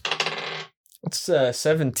 Okay. It's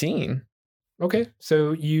 17. Okay,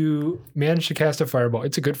 so you managed to cast a fireball.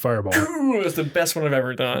 It's a good fireball. Ooh, it's the best one I've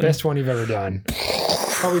ever done. Best one you've ever done.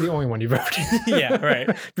 Probably the only one you've ever done. Yeah,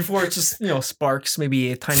 right. Before it just, sparks,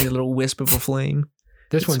 maybe a tiny little wisp of a flame.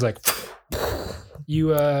 This one's like... You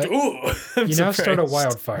now start a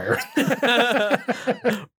wildfire.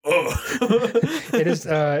 It is.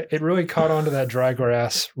 It really caught onto that dry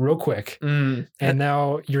grass real quick, and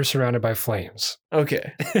now you're surrounded by flames.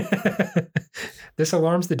 Okay. This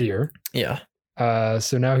alarms the deer. Yeah.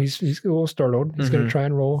 So now he's a little startled. He's going to try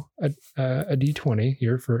and roll a d20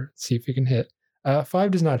 here see if he can hit. 5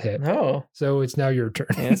 does not hit. Oh. So it's now your turn.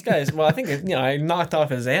 Yeah, this guy's, I think, I knocked off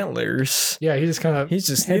his antlers. Yeah, he just kind of...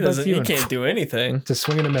 he can't do anything. It's a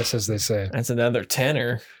swing and a miss, as they say. That's another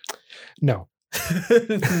tenner. No.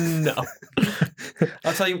 No.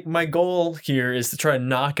 I'll tell you, my goal here is to try to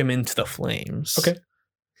knock him into the flames. Okay.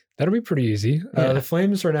 That'll be pretty easy. The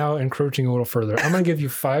flames are now encroaching a little further. I'm going to give you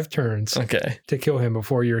 5 turns to kill him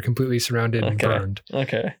before you're completely surrounded and burned.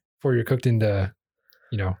 Okay. Before you're cooked into,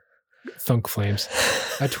 thunk flames.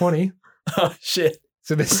 At 20. Oh, shit.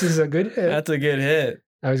 So this is a good hit. That's a good hit.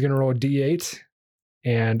 I was going to roll a d8,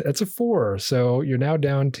 and that's a 4. So you're now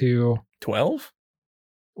down to... 12?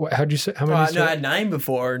 What, how'd you say? How many? No, I had 9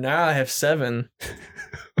 before. Now I have 7.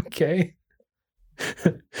 Okay.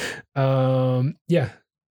 Yeah.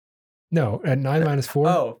 No, at 9 minus 4.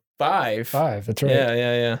 Oh, 5. 5. That's right.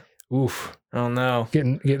 Yeah. Oof. Oh no.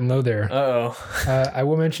 Getting low there. Uh-oh. I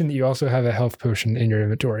will mention that you also have a health potion in your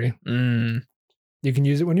inventory. You can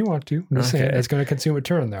use it when you want to. I'm just saying it's going to consume a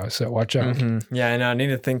turn though, so watch out. Yeah, I know. I need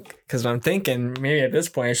to think because I'm thinking maybe at this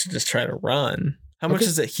point I should just try to run. How much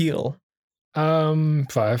does it heal? 5.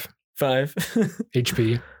 5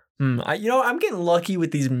 HP. I'm getting lucky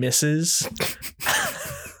with these misses.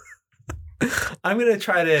 I'm gonna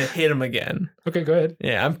try to hit him again. Okay, go ahead.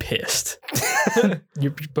 Yeah, I'm pissed.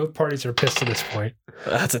 Both parties are pissed at this point.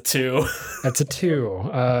 That's a 2. That's a 2.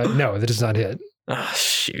 No, that does not hit. Oh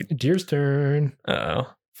shoot. Deer's turn.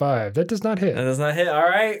 5. That does not hit. That does not hit. All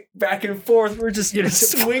right, back and forth. We're just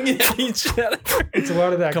swinging at each other. It's a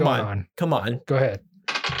lot of that going on. Come on. Go ahead.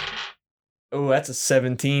 Oh, that's a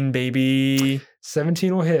 17, baby.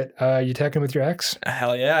 17 will hit. You attacking with your axe?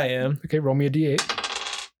 Hell yeah, I am. Okay, roll me a d8.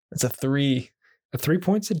 That's a 3. 3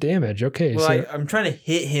 points of damage. Okay. Well, so I'm trying to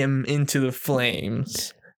hit him into the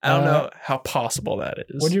flames. I don't know how possible that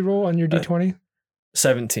is. What'd you roll on your d20?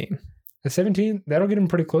 17. A 17? That'll get him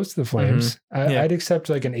pretty close to the flames. I'd accept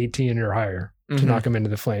like an 18 or higher to knock him into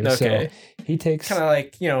the flames. Okay. So he takes... kind of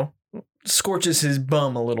like, scorches his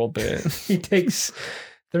bum a little bit. He takes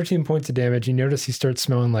 13 points of damage. You notice he starts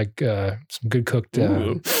smelling like some good cooked...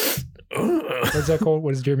 what's that called?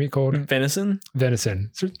 What is deer meat called? Venison?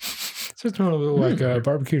 So it's smelling a little like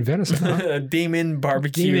barbecued venison. Huh? A demon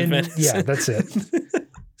barbecue venison. Yeah, that's it.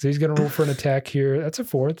 So he's going to roll for an attack here. That's a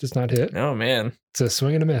 4. It does not hit. Oh, man. It's a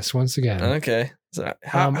swing and a miss once again. Okay. So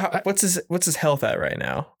what's his health at right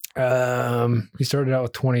now? He started out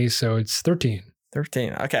with 20, so it's 13.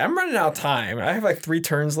 13. Okay, I'm running out of time. I have like 3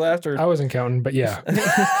 turns left. I wasn't counting, but yeah.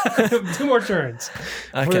 2 more turns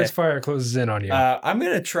before this fire closes in on you. I'm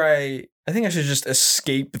going to try... I think I should just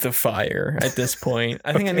escape the fire at this point.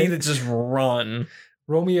 I think I need to just run.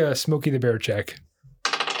 Roll me a Smokey the Bear check.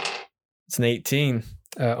 It's an 18.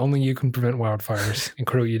 Only you can prevent wildfires. And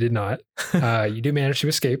Crow, you did not. You do manage to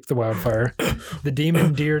escape the wildfire. The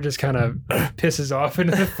demon deer just kind of pisses off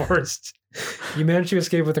into the forest. You managed to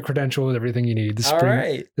escape with the credentials, everything you need.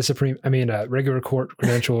 Regular court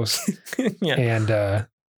credentials. Yeah. And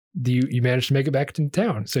you managed to make it back to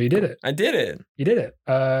town. So you did it. I did it. You did it.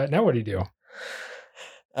 Now what do you do?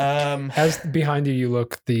 As behind you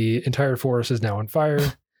look, the entire forest is now on fire.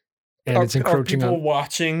 And it's encroaching on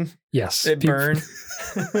watching. Yes. It burn.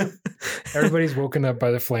 Everybody's woken up by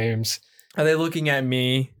the flames. Are they looking at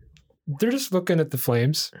me? They're just looking at the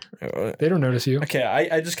flames. They don't notice you. Okay,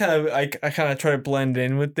 I just kind of try to blend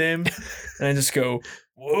in with them, and I just go,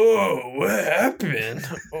 "Whoa, what happened?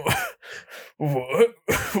 What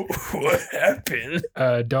happened?"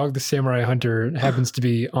 Dog the Samurai Hunter happens to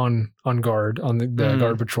be on guard on the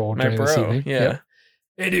guard patrol during this evening. Yeah. Yep.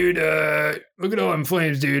 Hey, dude, look at all them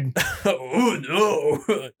flames, dude. Oh,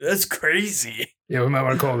 no, that's crazy. Yeah, we might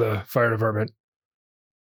want to call the fire department.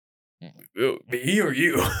 Me or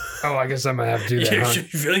you? Oh, I guess I'm gonna have to do that. Yeah, Huh? I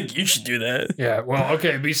feel like you should do that. Yeah. Well,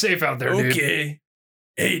 okay. Be safe out there, dude. Okay.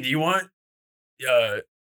 Hey, do you want to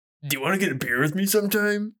get a beer with me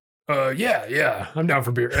sometime? Yeah. I'm down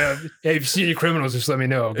for beer. Hey, if you see any criminals, just let me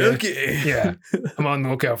know. Okay. Okay. Yeah. I'm on the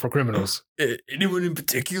lookout for criminals. Anyone in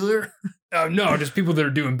particular? No, just people that are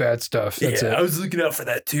doing bad stuff. That's it. I was looking out for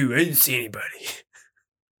that too. I didn't see anybody.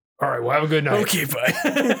 All right. Well, have a good night. Okay, bye.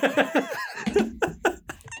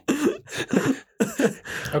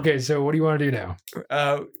 Okay. So, what do you want to do now?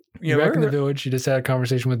 You're back in the village. You just had a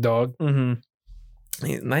conversation with Dog.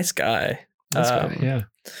 Mm-hmm. Nice guy. Yeah.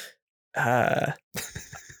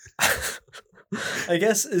 I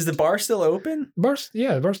guess, is the bar still open? The bar's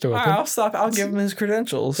still open. All right, I'll stop. I'll give him his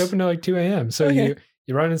credentials. It's open till like 2 a.m. So Okay.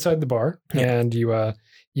 you run inside the bar and you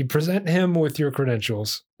present him with your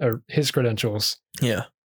credentials or his credentials. Yeah.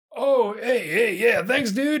 Oh, hey, yeah,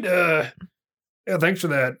 thanks, dude. Yeah, thanks for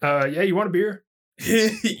that. Yeah, you want a beer?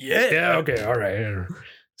 Yeah. Yeah, okay, all right.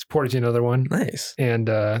 Support you another one. Nice. And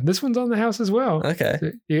this one's on the house as well. Okay.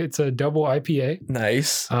 It's a double IPA.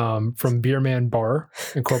 Nice. From Beerman Bar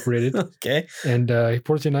Incorporated. Okay. And he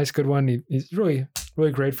pours you a nice good one. He's really,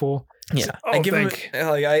 really grateful. Yeah. Oh,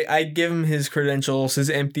 I give him his credentials, his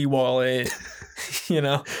empty wallet,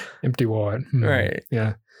 Empty wallet. Right.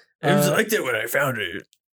 Yeah. It was like that when I found it.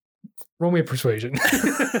 Roll me a persuasion.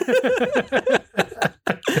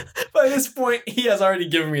 By this point, he has already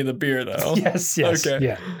given me the beer, though. Yes. Okay.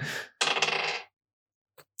 Yeah.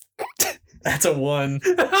 That's a 1.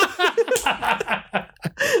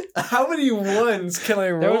 How many ones can I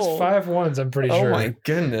roll? That was 5 ones, I'm pretty sure. Oh my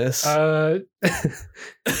goodness.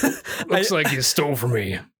 Looks like you stole from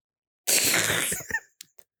me.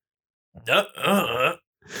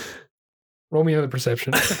 Roll me another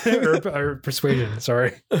perception. or persuasion,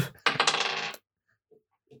 sorry.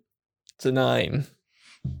 It's a 9.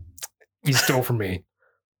 You stole from me.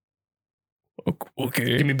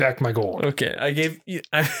 Okay. Give me back my gold. Okay. I gave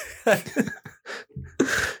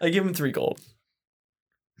him 3 gold.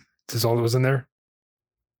 Is this all that was in there?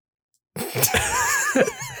 I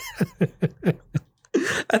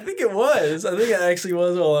think it was. I think it actually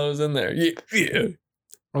was all that was in there. Yeah.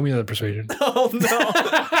 Roll me another persuasion. Oh no.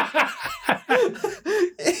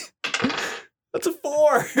 That's a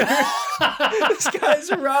 4. This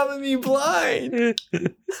guy's robbing me blind.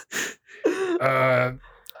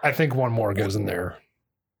 I think one more goes in there.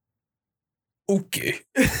 Okay.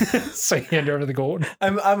 So you hand over the gold.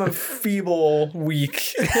 I'm a feeble,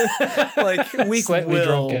 weak, weak Slightly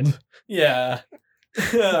willed. drunken. Yeah.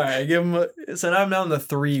 All right. Give him. So now I'm down to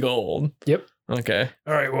 3 gold. Yep. Okay.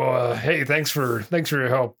 All right. Well, hey, thanks for your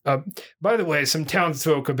help. By the way, some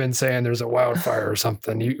townsfolk have been saying there's a wildfire or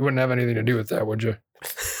something. You wouldn't have anything to do with that, would you?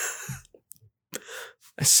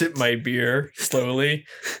 I sip my beer slowly.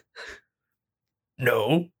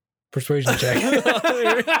 No. Persuasion check.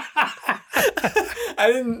 I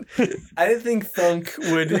didn't think Thunk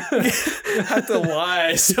would have to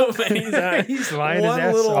lie so many times. He's lying One his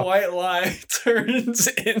ass little off. white lie turns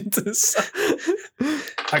into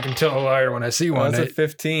I can tell a liar when I see one. That's a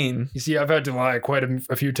 15. You see, I've had to lie quite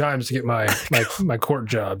a few times to get my court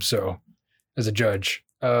job. So, as a judge,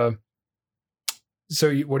 what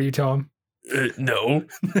do you tell him? No.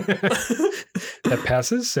 That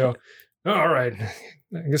passes. So, all right.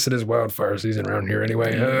 I guess it is wildfire season around here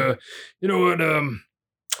anyway. You know what?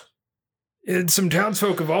 Some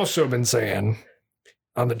townsfolk have also been saying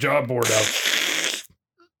on the job board out.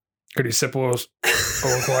 Could you sip a little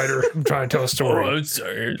quieter? I'm trying to tell a story. Oh, I'm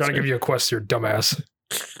sorry. I'm trying to give you a quest here, dumbass.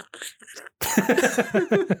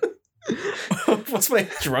 What's my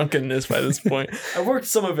drunkenness by this point? I worked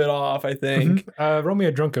some of it off, I think. Roll me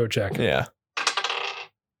a drunko check. Yeah.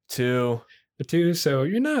 2. A 2, so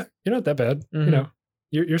you're not that bad. Mm-hmm. You know,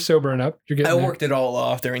 you're sobering up. You're getting. I worked it all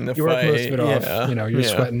off during the you fight. worked most of it off. You know, you're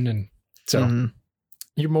sweating, and so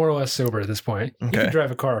you're more or less sober at this point. Okay. You could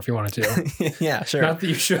drive a car if you wanted to. Yeah, sure. Not that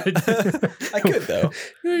you should. I could though.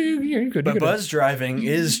 You could. But buzz driving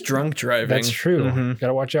is drunk driving. That's true. Mm-hmm. Got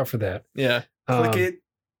to watch out for that. Yeah. Click it,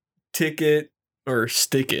 ticket, or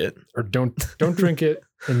stick it, or don't drink it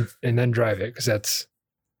and then drive it, because that's.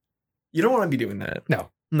 You don't want to be doing that.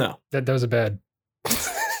 No. That was a bad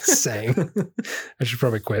saying. I should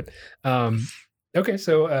probably quit. Okay,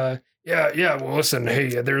 so yeah. Well, listen.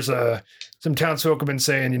 Hey, there's some townsfolk have been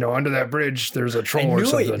saying, under that bridge there's a troll or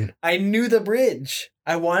something. I knew the bridge.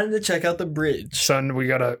 I wanted to check out the bridge. Son, we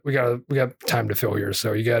got time to fill here,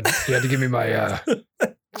 so you had to give me my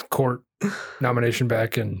court nomination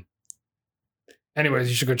back. And anyways,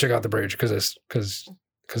 you should go check out the bridge because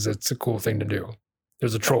it's a cool thing to do.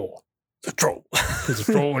 There's a troll. A troll. There's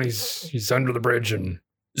a troll, and he's under the bridge, and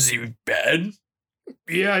Is he bad?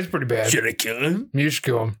 Yeah, it's pretty bad. Should I kill him? You should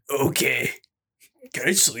kill him. Okay. Can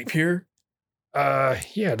I sleep here? Yeah,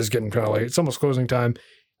 it's getting kind of late. It's almost closing time.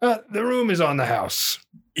 The room is on the house.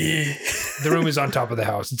 The room is on top of the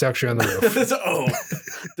house. It's actually on the roof. Oh,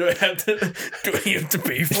 do I have to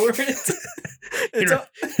pay for it? You don't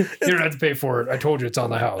have to pay for it. I told you it's on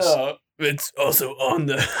the house. It's also on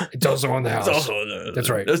the. It's also on the house. It's also on the. That's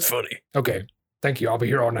right. That's funny. Okay. Thank you. I'll be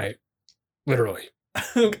here all night. Literally.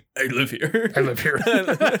 I live here. I live here.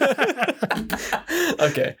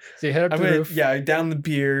 Okay. So you head up to the roof. Yeah, I down the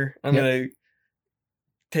beer. I'm gonna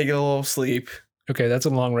take a little sleep. Okay, that's a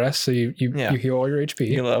long rest. So you heal all your HP.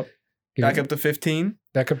 Heal up. Back up to 15.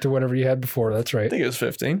 Back up to whatever you had before. That's right. I think it was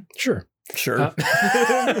 15. Sure. Sure.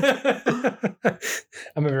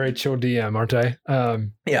 I'm a very chill DM, aren't I?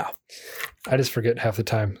 Yeah. I just forget half the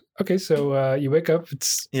time. Okay, so you wake up.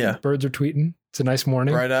 Birds are tweeting. It's a nice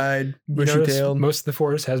morning. Bright-eyed, bushy-tailed. Most of the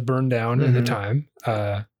forest has burned down in the time.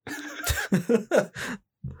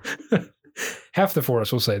 Half the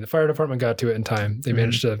forest, we'll say. The fire department got to it in time. They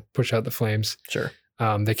managed to push out the flames. Sure.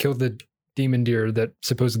 They killed the demon deer that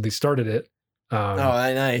supposedly started it.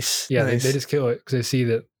 Nice. Yeah, nice. They just kill it because they see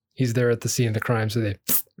that he's there at the scene of the crime. So they...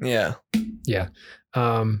 Yeah. Yeah.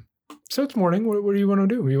 So it's morning. What do you want to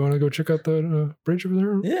do? You want to go check out the bridge over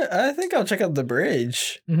there? Yeah, I think I'll check out the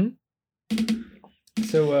bridge. Mm-hmm.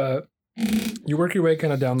 So you work your way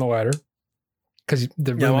kind of down the ladder because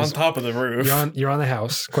the room on top of the roof. You're on the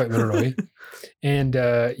house, quite literally, and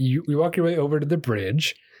you walk your way over to the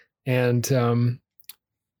bridge, and go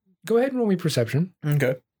ahead and roll me perception.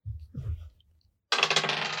 Okay.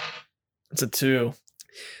 It's a 2.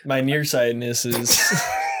 My nearsightedness is.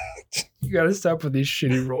 You got to stop with these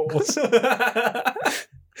shitty rolls.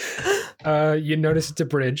 You notice it's a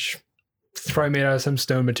bridge. It's probably made out of some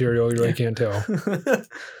stone material. You really can't tell.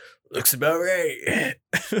 Looks about right.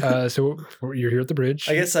 So you're here at the bridge.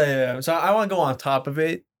 I guess I am. So I want to go on top of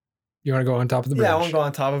it. You want to go on top of the bridge? Yeah, I want to go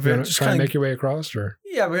on top of it. Just try and make your way across, or?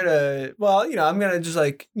 Yeah, I'm gonna just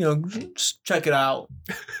just check it out.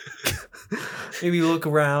 Maybe look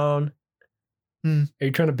around. Are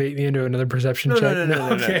you trying to bait me into another perception check? No.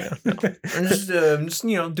 I'm just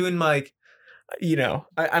doing my,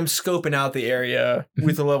 I'm scoping out the area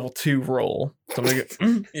with a level 2 roll. So I'm like,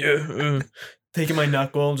 taking my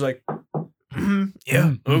knuckle. I'm just like,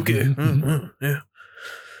 okay, yeah.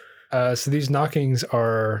 So these knockings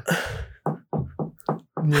are,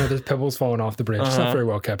 there's pebbles falling off the bridge. It's not very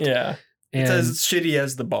well kept. Yeah. And it's as shitty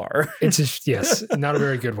as the bar. It's just, yes, not a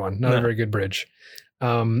very good one. Not a very good bridge.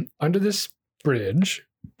 Under this bridge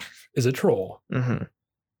is a troll.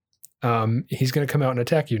 Mm-hmm. He's going to come out and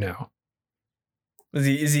attack you now.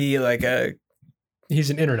 Is he like a? He's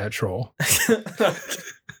an internet troll.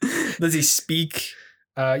 Does he speak?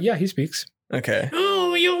 Yeah, he speaks. Okay.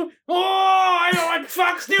 I know what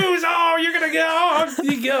Fox News. Oh, you're gonna go.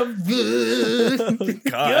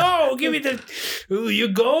 Go, give me your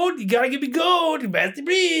gold. You gotta give me gold. That's the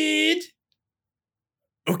bridge.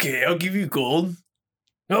 Okay, I'll give you gold.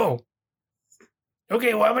 No.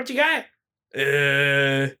 Okay, well, how much you got? 3.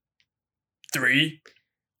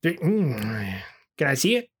 Can I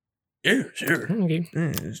see it? Yeah, sure. Okay.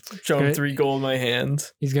 Show him 3 gold in my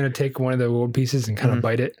hand. He's gonna take one of the gold pieces and kind of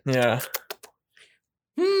bite it. Yeah.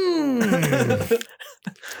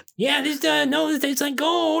 Yeah, this tastes like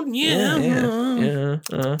gold. Yeah.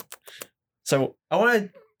 So I want to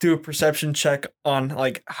do a perception check on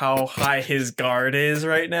like how high his guard is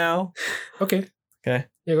right now. Okay. Yeah,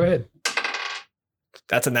 go ahead.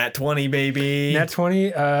 That's a nat 20, baby. Nat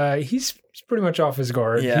 20. He's pretty much off his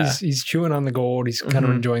guard. Yeah. He's chewing on the gold. He's kind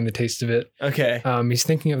of enjoying the taste of it. Okay. He's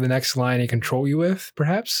thinking of the next line he control you with,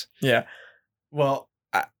 perhaps. Yeah. Well,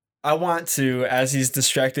 I want to, as he's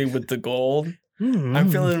distracted with the gold,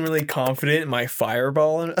 I'm feeling really confident in my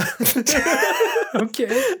fireball.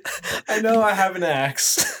 Okay. I know I have an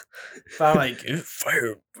axe, but I'm like,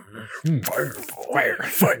 fire.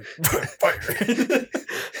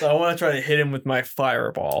 So I want to try to hit him with my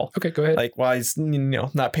fireball. Okay, go ahead. Like while he's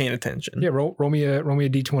not paying attention. Yeah, roll me a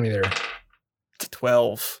d20 there. It's a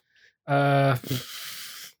 12.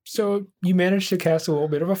 So you managed to cast a little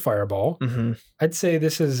bit of a fireball. Mm-hmm. I'd say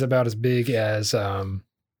this is about as big as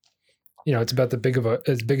it's about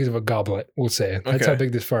as big as a goblet, we'll say. That's how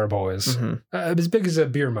big this fireball is. Mm-hmm. As big as a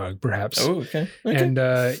beer mug, perhaps. Oh, okay. And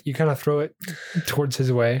you kind of throw it towards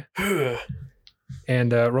his way.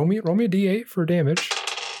 And roll me a d8 for damage.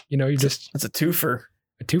 That's a twofer.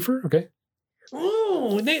 A twofer? Okay.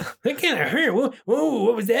 Oh, that kind of hurt. Whoa,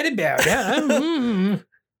 what was that about?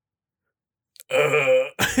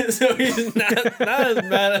 So he's not as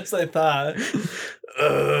bad as I thought.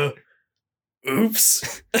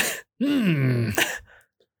 Oops.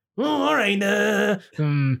 Oh, all right. That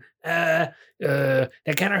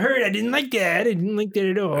kind of hurt. I didn't like that. I didn't like that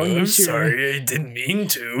at all. I'm sorry. I didn't mean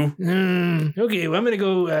to. Okay, well, I'm going to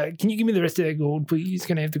go. Can you give me the rest of that gold, please?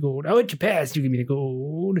 Can I have the gold? I'll let you pass. You give me the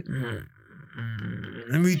gold.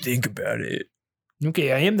 Let me think about it.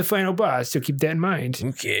 Okay, I am the final boss, so keep that in mind.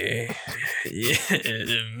 Okay. Yeah.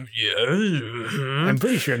 I'm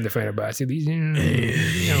pretty sure I'm the final boss. At least,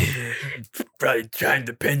 Probably time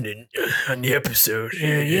dependent on the episode.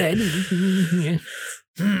 yeah.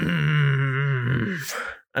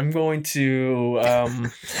 I'm going to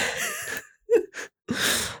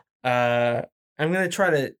I'm gonna try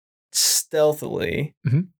to stealthily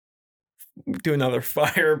do another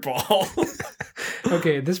fireball.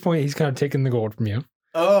 Okay, at this point, he's kind of taking the gold from you.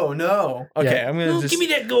 Oh no! Okay, Yeah. I'm gonna just give me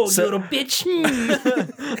that gold, you little bitch.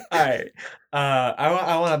 All right.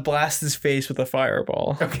 I want to blast his face with a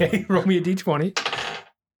fireball. Okay, roll me a d20.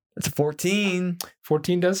 That's a 14.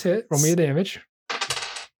 14 does hit. Roll me a damage.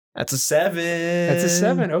 That's a 7. That's a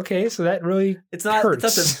 7. Okay, so that really It's not hurts.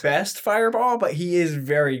 the best fireball, but he is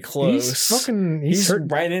very close. He's hurt.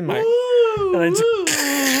 right in my. Ooh, and it's-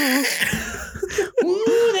 ooh,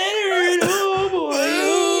 that hurt. Oh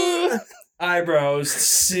boy. Eyebrows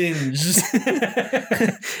singed.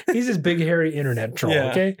 He's this big hairy internet troll. Yeah.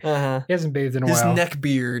 Okay, Uh-huh. he hasn't bathed in a His while. neck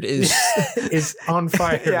beard is Is on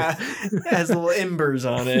fire. yeah, it has little embers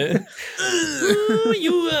on it.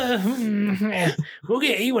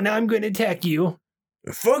 Okay, well now I'm going to attack you.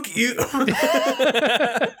 Fuck you.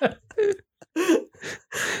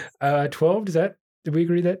 12, did we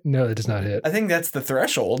agree that? No, that does not hit. I think that's the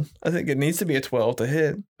threshold. I think it needs to be a 12 to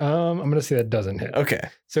hit. I'm going to say that doesn't hit. Okay.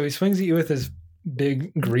 So he swings at you with his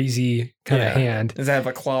big, greasy kind of hand. Does that have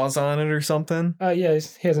a claws on it or something? Yeah,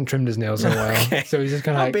 he hasn't trimmed his nails in a while. Okay. So he's just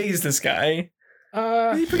kind of How like, big is this guy?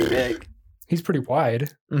 Is he pretty big? he's pretty wide.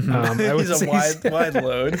 Mm-hmm. I would He's a say wide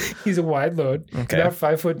load. He's a wide load. Okay. About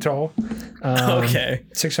 5 foot tall. Okay.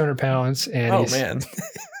 600 pounds. And Oh, he's, man.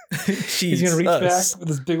 he's going to reach back with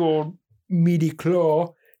his big old meaty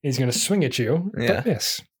claw. He's going to swing at you. Yeah. But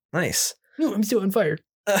miss. Nice. No, I'm still on fire.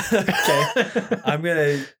 Okay. I'm going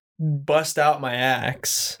to bust out my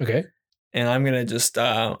axe. Okay. And I'm going to just,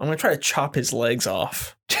 I'm going to try to chop his legs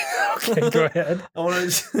off. Okay, go ahead. I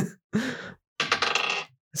want to.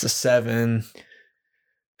 It's a 7.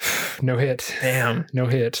 No hit. Damn. No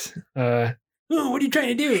hit. What are you trying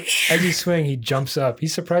to do? As you swing, he jumps up.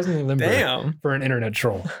 He's surprisingly limber Damn. for an internet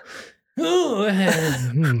troll.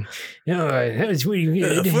 That was pretty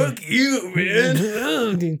good. Fuck you, man.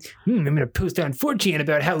 I'm going to post on 4chan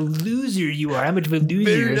about how loser you are. How much of a loser.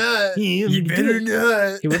 Better not. Yeah, You better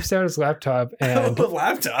not. He whips out his laptop and A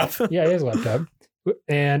laptop. yeah, he has a laptop.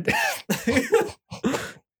 And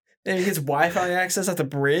And he gets Wi-Fi access at the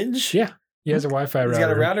bridge. yeah, he has a Wi-Fi router. He's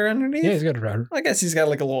got a router underneath. Yeah, he's got a router. I guess he's got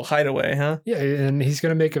like a little hideaway, huh? Yeah, and he's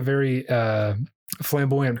going to make a very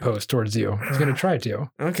flamboyant post towards you. He's going to try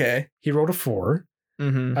to. Okay. He rolled a 4.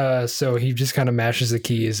 Mm-hmm. So he just kind of mashes the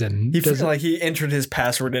keys and he entered his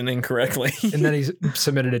password in incorrectly. and then he's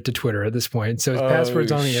submitted it to Twitter at this point. So his Oh,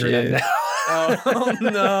 password's on the internet shit. now. Oh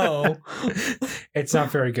no. It's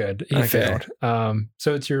not very good. He Okay. failed.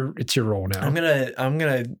 So it's your roll now. I'm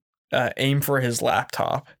gonna aim for his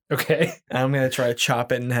laptop. Okay. And I'm gonna try to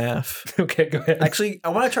chop it in half. Okay, go ahead. Actually, I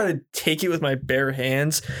want to try to take it with my bare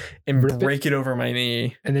hands and Rip it? break it over my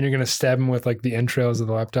knee. And then you're gonna stab him with like the entrails of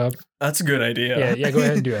the laptop. That's a good idea. Yeah, go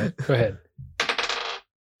ahead and do it. Go ahead.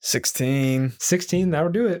 16. 16,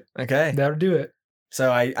 that'll do it. Okay. That'll do it.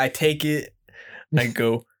 So I take it. I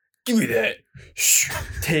go, give me that.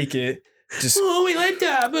 Take it. Just. Oh, my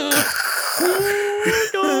laptop.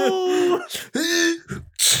 No.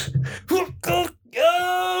 Oh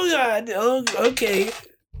God. Oh, okay.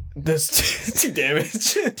 That's 2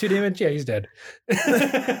 damage. 2 damage. Yeah, he's dead.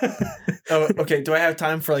 Oh, okay. Do I have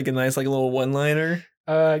time for like a nice like little one-liner?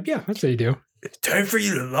 Yeah, that's what you do. Time for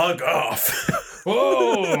you to log off.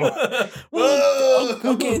 Whoa. Whoa.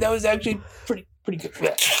 Okay, that was actually pretty good.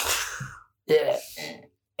 Yeah.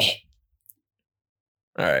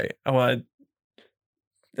 All right. I'm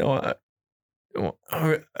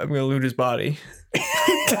gonna loot his body.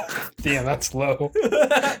 Damn, that's low.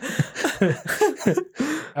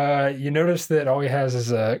 You notice that all he has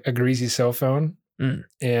is a greasy cell phone.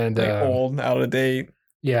 And Like old, out of date.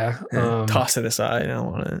 yeah. Toss it aside. I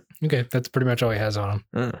don't want it. Okay, that's pretty much all he has on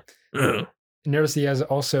him. Notice he has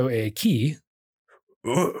also a key,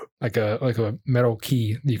 like a metal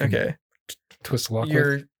key you can Okay. twist the lock with.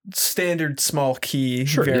 Your standard small key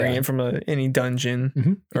Sure, variant from any dungeon.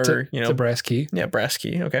 Mhm. It's Or, it's a brass key. yeah, brass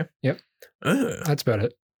key. Okay. Yep. Ugh. That's about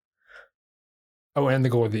it. Oh, and the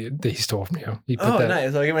gold that he stole from you. He put Oh, that,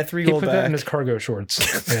 nice. So I get my 3 he gold put back. that in his cargo shorts.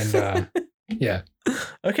 And yeah.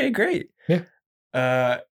 Okay, great. Yeah.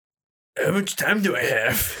 How much time do I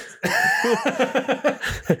have? I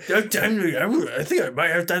think I might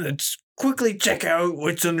have time to quickly check out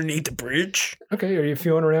what's underneath the bridge. Okay, are you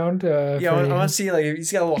feeling around? Yeah, I want to see, like,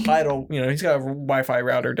 he's got a little idle, he's got a Wi-Fi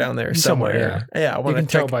router down there somewhere. Yeah, I You want can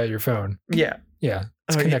to check. tell by your phone. Yeah. Yeah,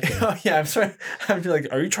 it's Oh, connecting. Yeah. Oh, yeah, I'm sorry. I'm like,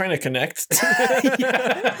 are you trying to connect?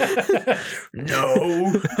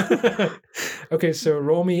 No. Okay, so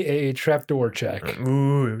roll me a trapdoor check.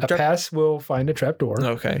 Ooh. A pass will find a trapdoor.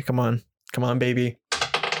 Okay, come on. Come on, baby.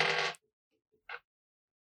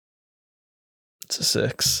 It's a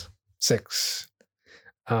 6. 6.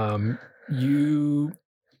 You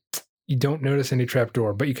don't notice any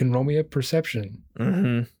trapdoor, but you can roll me a perception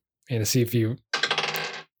Mm-hmm. and to see if you.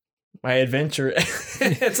 My adventure.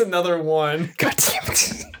 It's another 1. God damn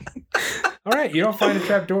it! All right, you don't find a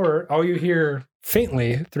trapdoor. All you hear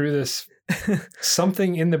faintly through this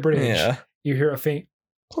something in the bridge. Yeah. You hear a faint.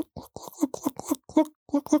 Cluck, cluck, cluck, cluck, cluck,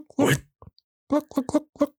 cluck, cluck, What? cluck, cluck, cluck,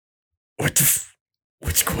 cluck.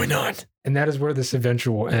 What's going on? And that is where this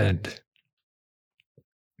adventure will end.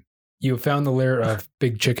 You have found the lair of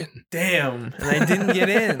Big Chicken. Damn, and I didn't get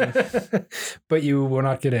in. But you will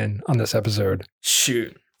not get in on this episode.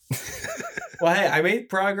 Shoot. Well, hey, I made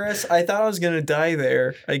progress. I thought I was gonna die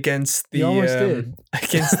there against the You almost did.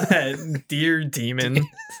 against that deer demon.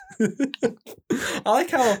 I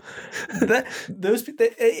like how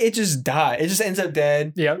it just died. It just ends up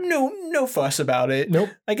dead. Yeah. No fuss about it. Nope.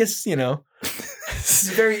 I guess it's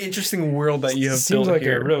a very interesting world that you have Seems built like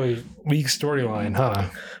here. a really weak storyline, huh?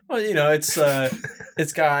 Well,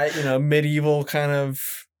 it's got medieval kind of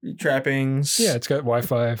trappings. Yeah, it's got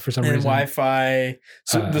Wi-Fi for some And reason. Wi-Fi.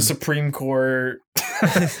 The Supreme Court.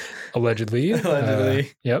 Allegedly.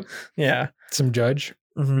 Yep. Yeah. Some judge.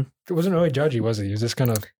 Mm-hmm. It wasn't really judgy, was he? He was just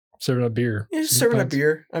kind of serving up beer. He's just serving up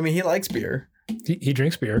beer. I mean, he likes beer. He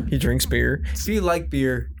drinks beer. He drinks beer. If you like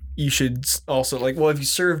beer, you should also if you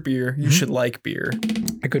serve beer, you should like beer.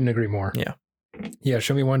 I couldn't agree more. Yeah. Yeah,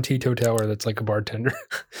 show me one teetotaler that's like a bartender.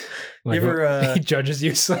 Like, You ever, he judges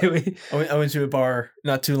you slightly. I went to a bar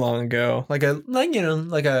not too long ago, like a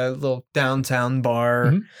little downtown bar,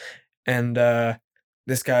 Mhm. and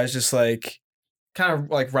this guy's just like kind of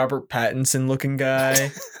like Robert Pattinson looking guy,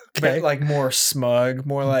 Okay. but like more smug,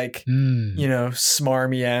 more like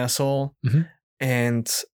smarmy asshole. Mhm.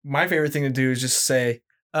 And my favorite thing to do is just say,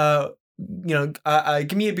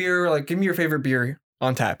 give me a beer, like give me your favorite beer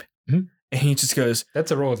on tap. Mhm. And he just goes, That's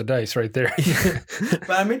a roll of the dice right there.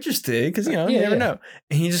 but I'm interested because you never know.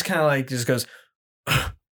 And he just kind of just goes,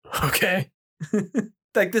 okay,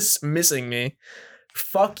 like this missing me.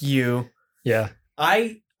 Fuck you. Yeah.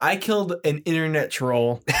 I killed an internet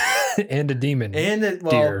troll And a demon. and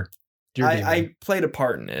Deer demon. I played a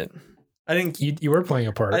part in it. I didn't. You were playing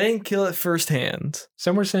a part. I didn't kill it firsthand.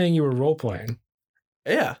 Some were saying you were role playing.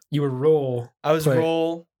 Yeah, You were role. I was Play.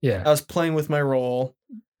 roll. Yeah. I was playing with my roll,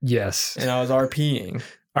 Yes. and I was RPing.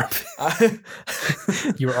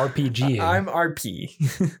 You were RPGing. I'm RP.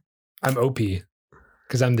 I'm OP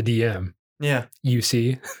because I'm the DM. Yeah, You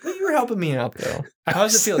see? you were helping me out though. How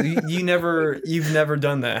does it feel? You've never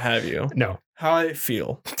done that, have you? No. How did it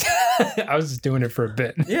feel? I was just doing it for a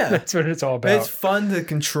bit. Yeah. That's what it's all But about. it's fun to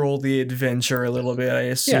control the adventure a little bit. I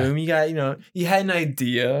assume you got you had an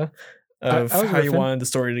idea of I was how you riffing. wanted the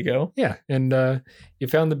story to go. Yeah. And you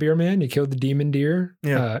found the beer man. You killed the demon deer.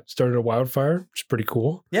 Yeah. Started a wildfire, which is pretty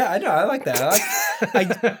cool. Yeah, I know. I like that.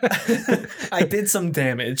 I did some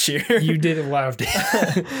damage here. You did a lot of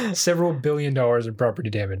damage. Several $1 billion in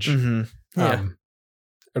property damage. Mm-hmm. Yeah.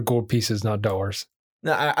 Gold pieces, not dollars.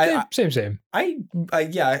 No, I Same. I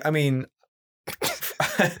mean,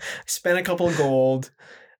 I spent a couple of gold.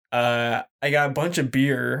 I got a bunch of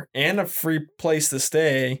beer and a free place to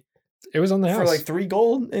stay It was on the house. for like 3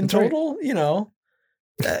 gold in That's right. total.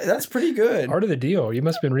 That's pretty good. Art of the deal. You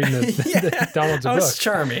must have been reading the Yeah, Donald's I book. was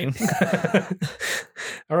charming.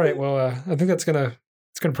 All right. Well, I think it's gonna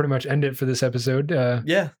pretty much end it for this episode.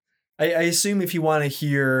 Yeah, I assume if you want to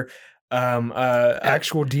hear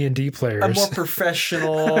Actual D&D players. a more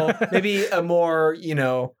professional, maybe a more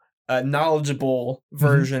knowledgeable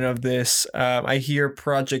version of this, I hear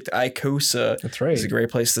Project Icosa That's right. is a great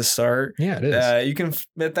place to start. Yeah, it is. You can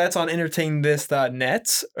that's on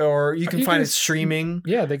entertainthis.net, or you can You find can it streaming.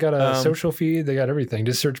 Yeah, they got a social feed. They got everything.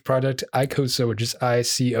 Just search Project Icosa, which is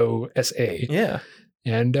ICOSA. Yeah.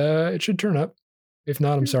 And it should turn up. If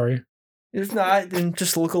not, I'm sorry. If not, then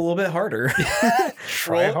just look a little bit harder.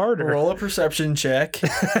 Try harder. Roll a perception check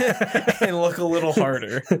and look a little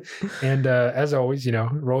harder. And as always,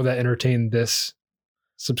 roll that entertain this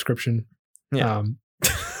subscription. Yeah.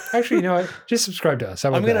 Actually, you know what? Just subscribe to us. How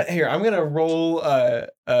about I'm gonna roll a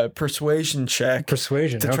persuasion check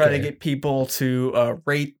persuasion to try to get people to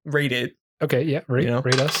rate it. Okay, yeah,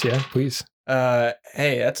 rate us, yeah, please.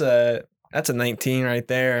 Hey, that's a 19 right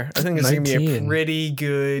there. I think it's gonna be a pretty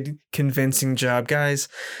good, convincing job, guys.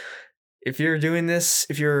 If you're doing this,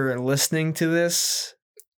 if you're listening to this,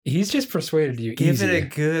 he's just persuaded you. Give it a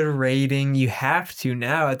good rating. You have to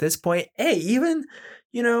now at this point. Hey, even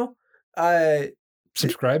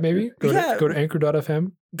subscribe maybe. Go to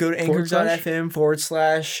anchor.fm. Go to anchor.fm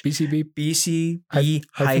 /BCB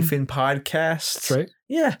hyphen podcast. That's right.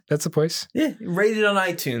 Yeah. That's the place. Yeah. Rate it on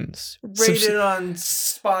iTunes. Rate it on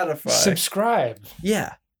Spotify. Subscribe.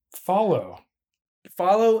 Yeah. Follow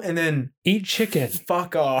and then eat chicken.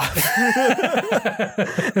 Fuck off.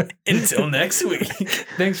 Until next week.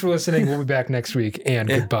 Thanks for listening. We'll be back next week, and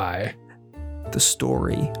goodbye. The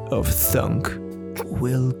story of Thunk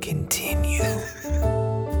will continue.